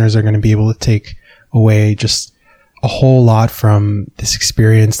think listeners are going to be able to take away just a whole lot from this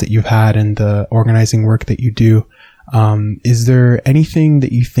experience that you've had and the organizing work that you do. Is there anything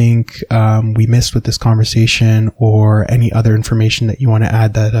that you think we missed with this conversation, or any other information that you want to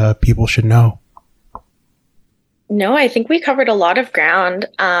add that people should know? No, I think we covered a lot of ground.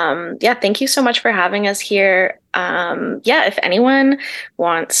 Thank you so much for having us here. If anyone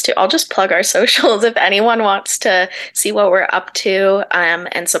wants to, I'll just plug our socials. If anyone wants to see what we're up to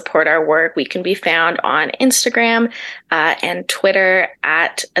and support our work, we can be found on Instagram and Twitter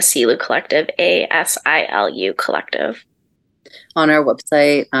at Asilu Collective, ASILU Collective. On our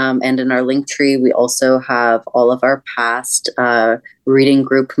website and in our link tree, we also have all of our past reading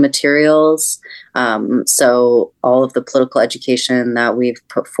group materials. So all of the political education that we've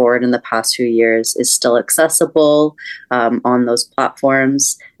put forward in the past few years is still accessible on those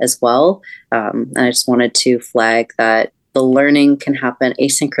platforms as well. And I just wanted to flag that the learning can happen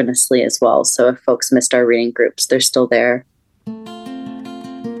asynchronously as well. So if folks missed our reading groups, they're still there.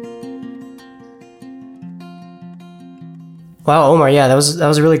 Wow, Omar, yeah, that was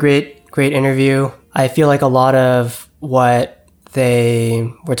a really great interview. I feel like a lot of what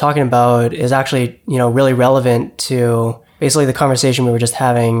they were talking about is actually, really relevant to basically the conversation we were just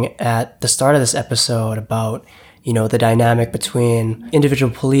having at the start of this episode about, the dynamic between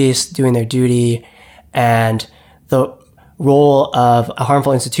individual police doing their duty and the role of a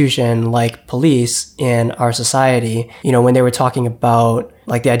harmful institution like police in our society. When they were talking about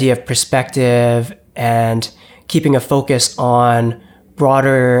like the idea of perspective and keeping a focus on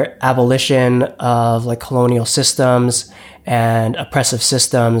broader abolition of like colonial systems and oppressive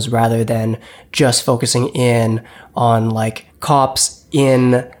systems rather than just focusing in on like cops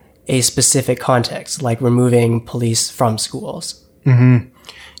in a specific context, like removing police from schools. Mm-hmm.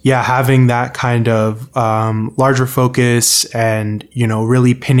 Yeah, having that kind of larger focus and,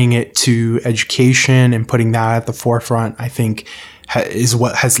 really pinning it to education and putting that at the forefront, I think is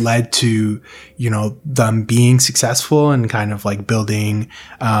what has led to, them being successful and kind of like building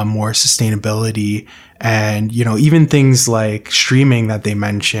more sustainability. And, even things like streaming that they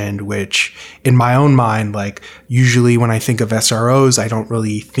mentioned, which in my own mind, like usually when I think of SROs, I don't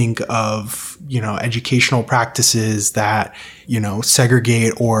really think of, educational practices that,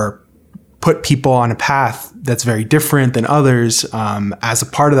 segregate or put people on a path that's very different than others as a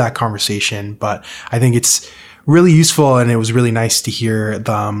part of that conversation. But I think it's really useful, and it was really nice to hear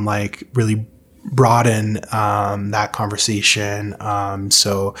them like really broaden that conversation.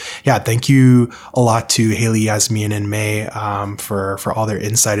 So yeah, thank you a lot to Haley, Yasmin, and May for all their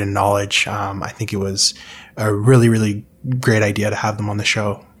insight and knowledge. I think it was a really, really great idea to have them on the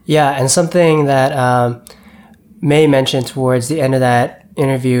show. Yeah, and something that May mentioned towards the end of that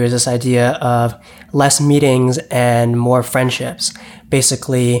interview is this idea of less meetings and more friendships.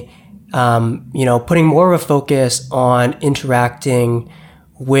 Basically, putting more of a focus on interacting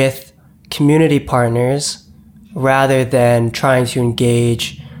with community partners rather than trying to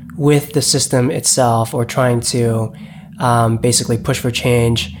engage with the system itself or trying to basically push for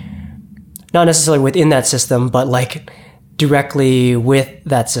change, not necessarily within that system, but like directly with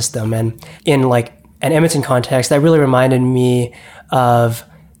that system. And in like an Edmonton context, that really reminded me of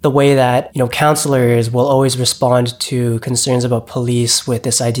the way that, counselors will always respond to concerns about police with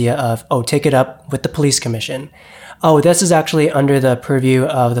this idea of, take it up with the police commission. This is actually under the purview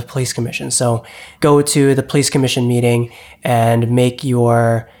of the police commission. So go to the police commission meeting and make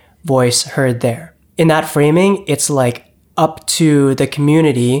your voice heard there. In that framing, it's like up to the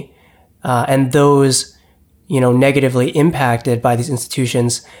community and those, negatively impacted by these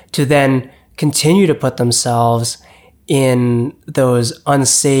institutions to then continue to put themselves in those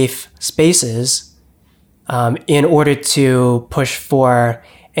unsafe spaces in order to push for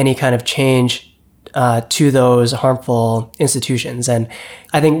any kind of change to those harmful institutions. And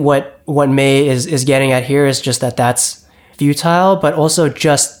I think what May is getting at here is just that's futile, but also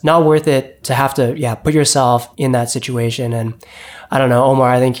just not worth it to have to put yourself in that situation. And I don't know, Omar,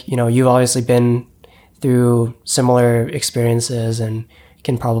 I think you've obviously been through similar experiences and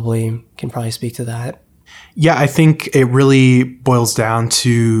can probably speak to that. Yeah, I think it really boils down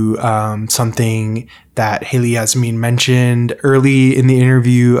to something that Haley Yasmin mentioned early in the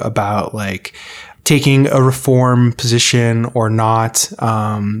interview about like taking a reform position or not.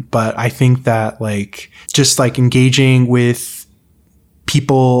 But I think that like just like engaging with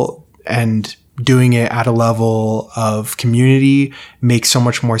people and doing it at a level of community makes so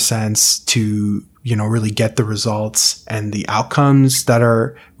much more sense to really get the results and the outcomes that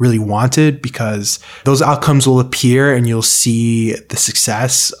are really wanted, because those outcomes will appear and you'll see the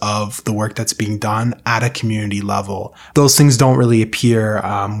success of the work that's being done at a community level. Those things don't really appear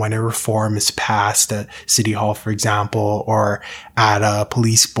when a reform is passed at City Hall, for example, or at a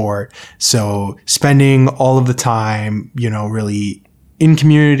police board. So spending all of the time, really in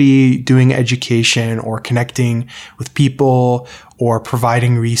community, doing education or connecting with people or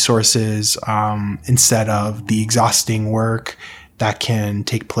providing resources instead of the exhausting work that can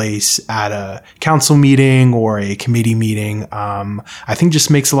take place at a council meeting or a committee meeting, I think just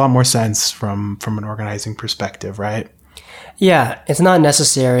makes a lot more sense from an organizing perspective, right? Yeah, it's not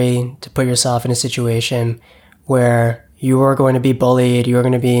necessary to put yourself in a situation where you are going to be bullied, you're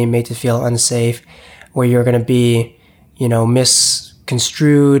going to be made to feel unsafe, where you're going to be,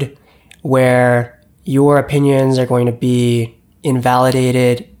 misconstrued, where your opinions are going to be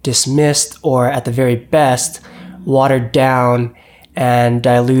invalidated, dismissed, or at the very best, watered down and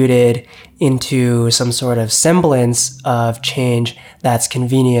diluted into some sort of semblance of change that's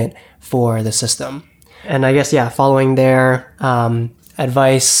convenient for the system. And I guess, following their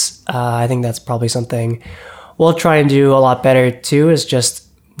advice, I think that's probably something we'll try and do a lot better too, is just,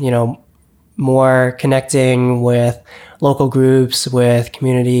 more connecting with local groups, with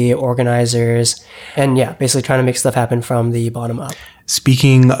community organizers, and basically trying to make stuff happen from the bottom up.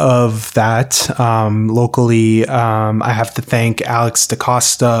 Speaking of that, locally, I have to thank Alex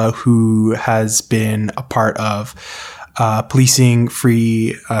DaCosta, who has been a part of Policing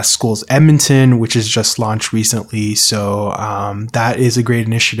Free Schools Edmonton, which has just launched recently. So that is a great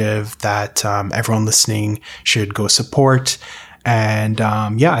initiative that everyone listening should go support. And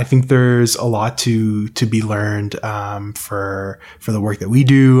I think there's a lot to be learned for the work that we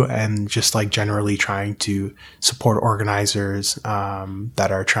do, and just like generally trying to support organizers that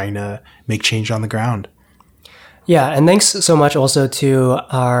are trying to make change on the ground. Yeah, and thanks so much also to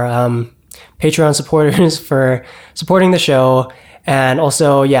our Patreon supporters for supporting the show, and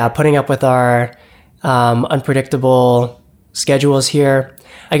also putting up with our unpredictable schedules here.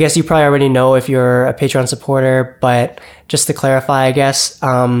 I guess you probably already know if you're a Patreon supporter, but just to clarify, I guess,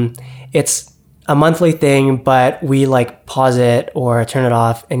 it's a monthly thing, but we pause it or turn it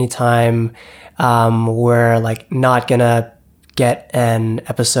off anytime we're not gonna get an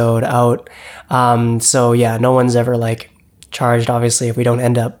episode out. So no one's ever charged, obviously, if we don't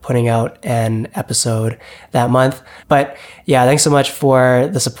end up putting out an episode that month. But thanks so much for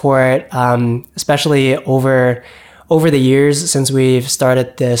the support, especially over the years since we've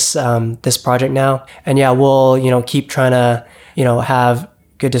started this this project now. And we'll keep trying to have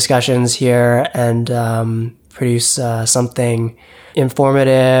good discussions here and produce something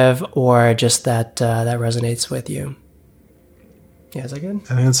informative or just that resonates with you. Is that good?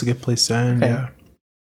 I think that's a good place to end. Okay. Yeah.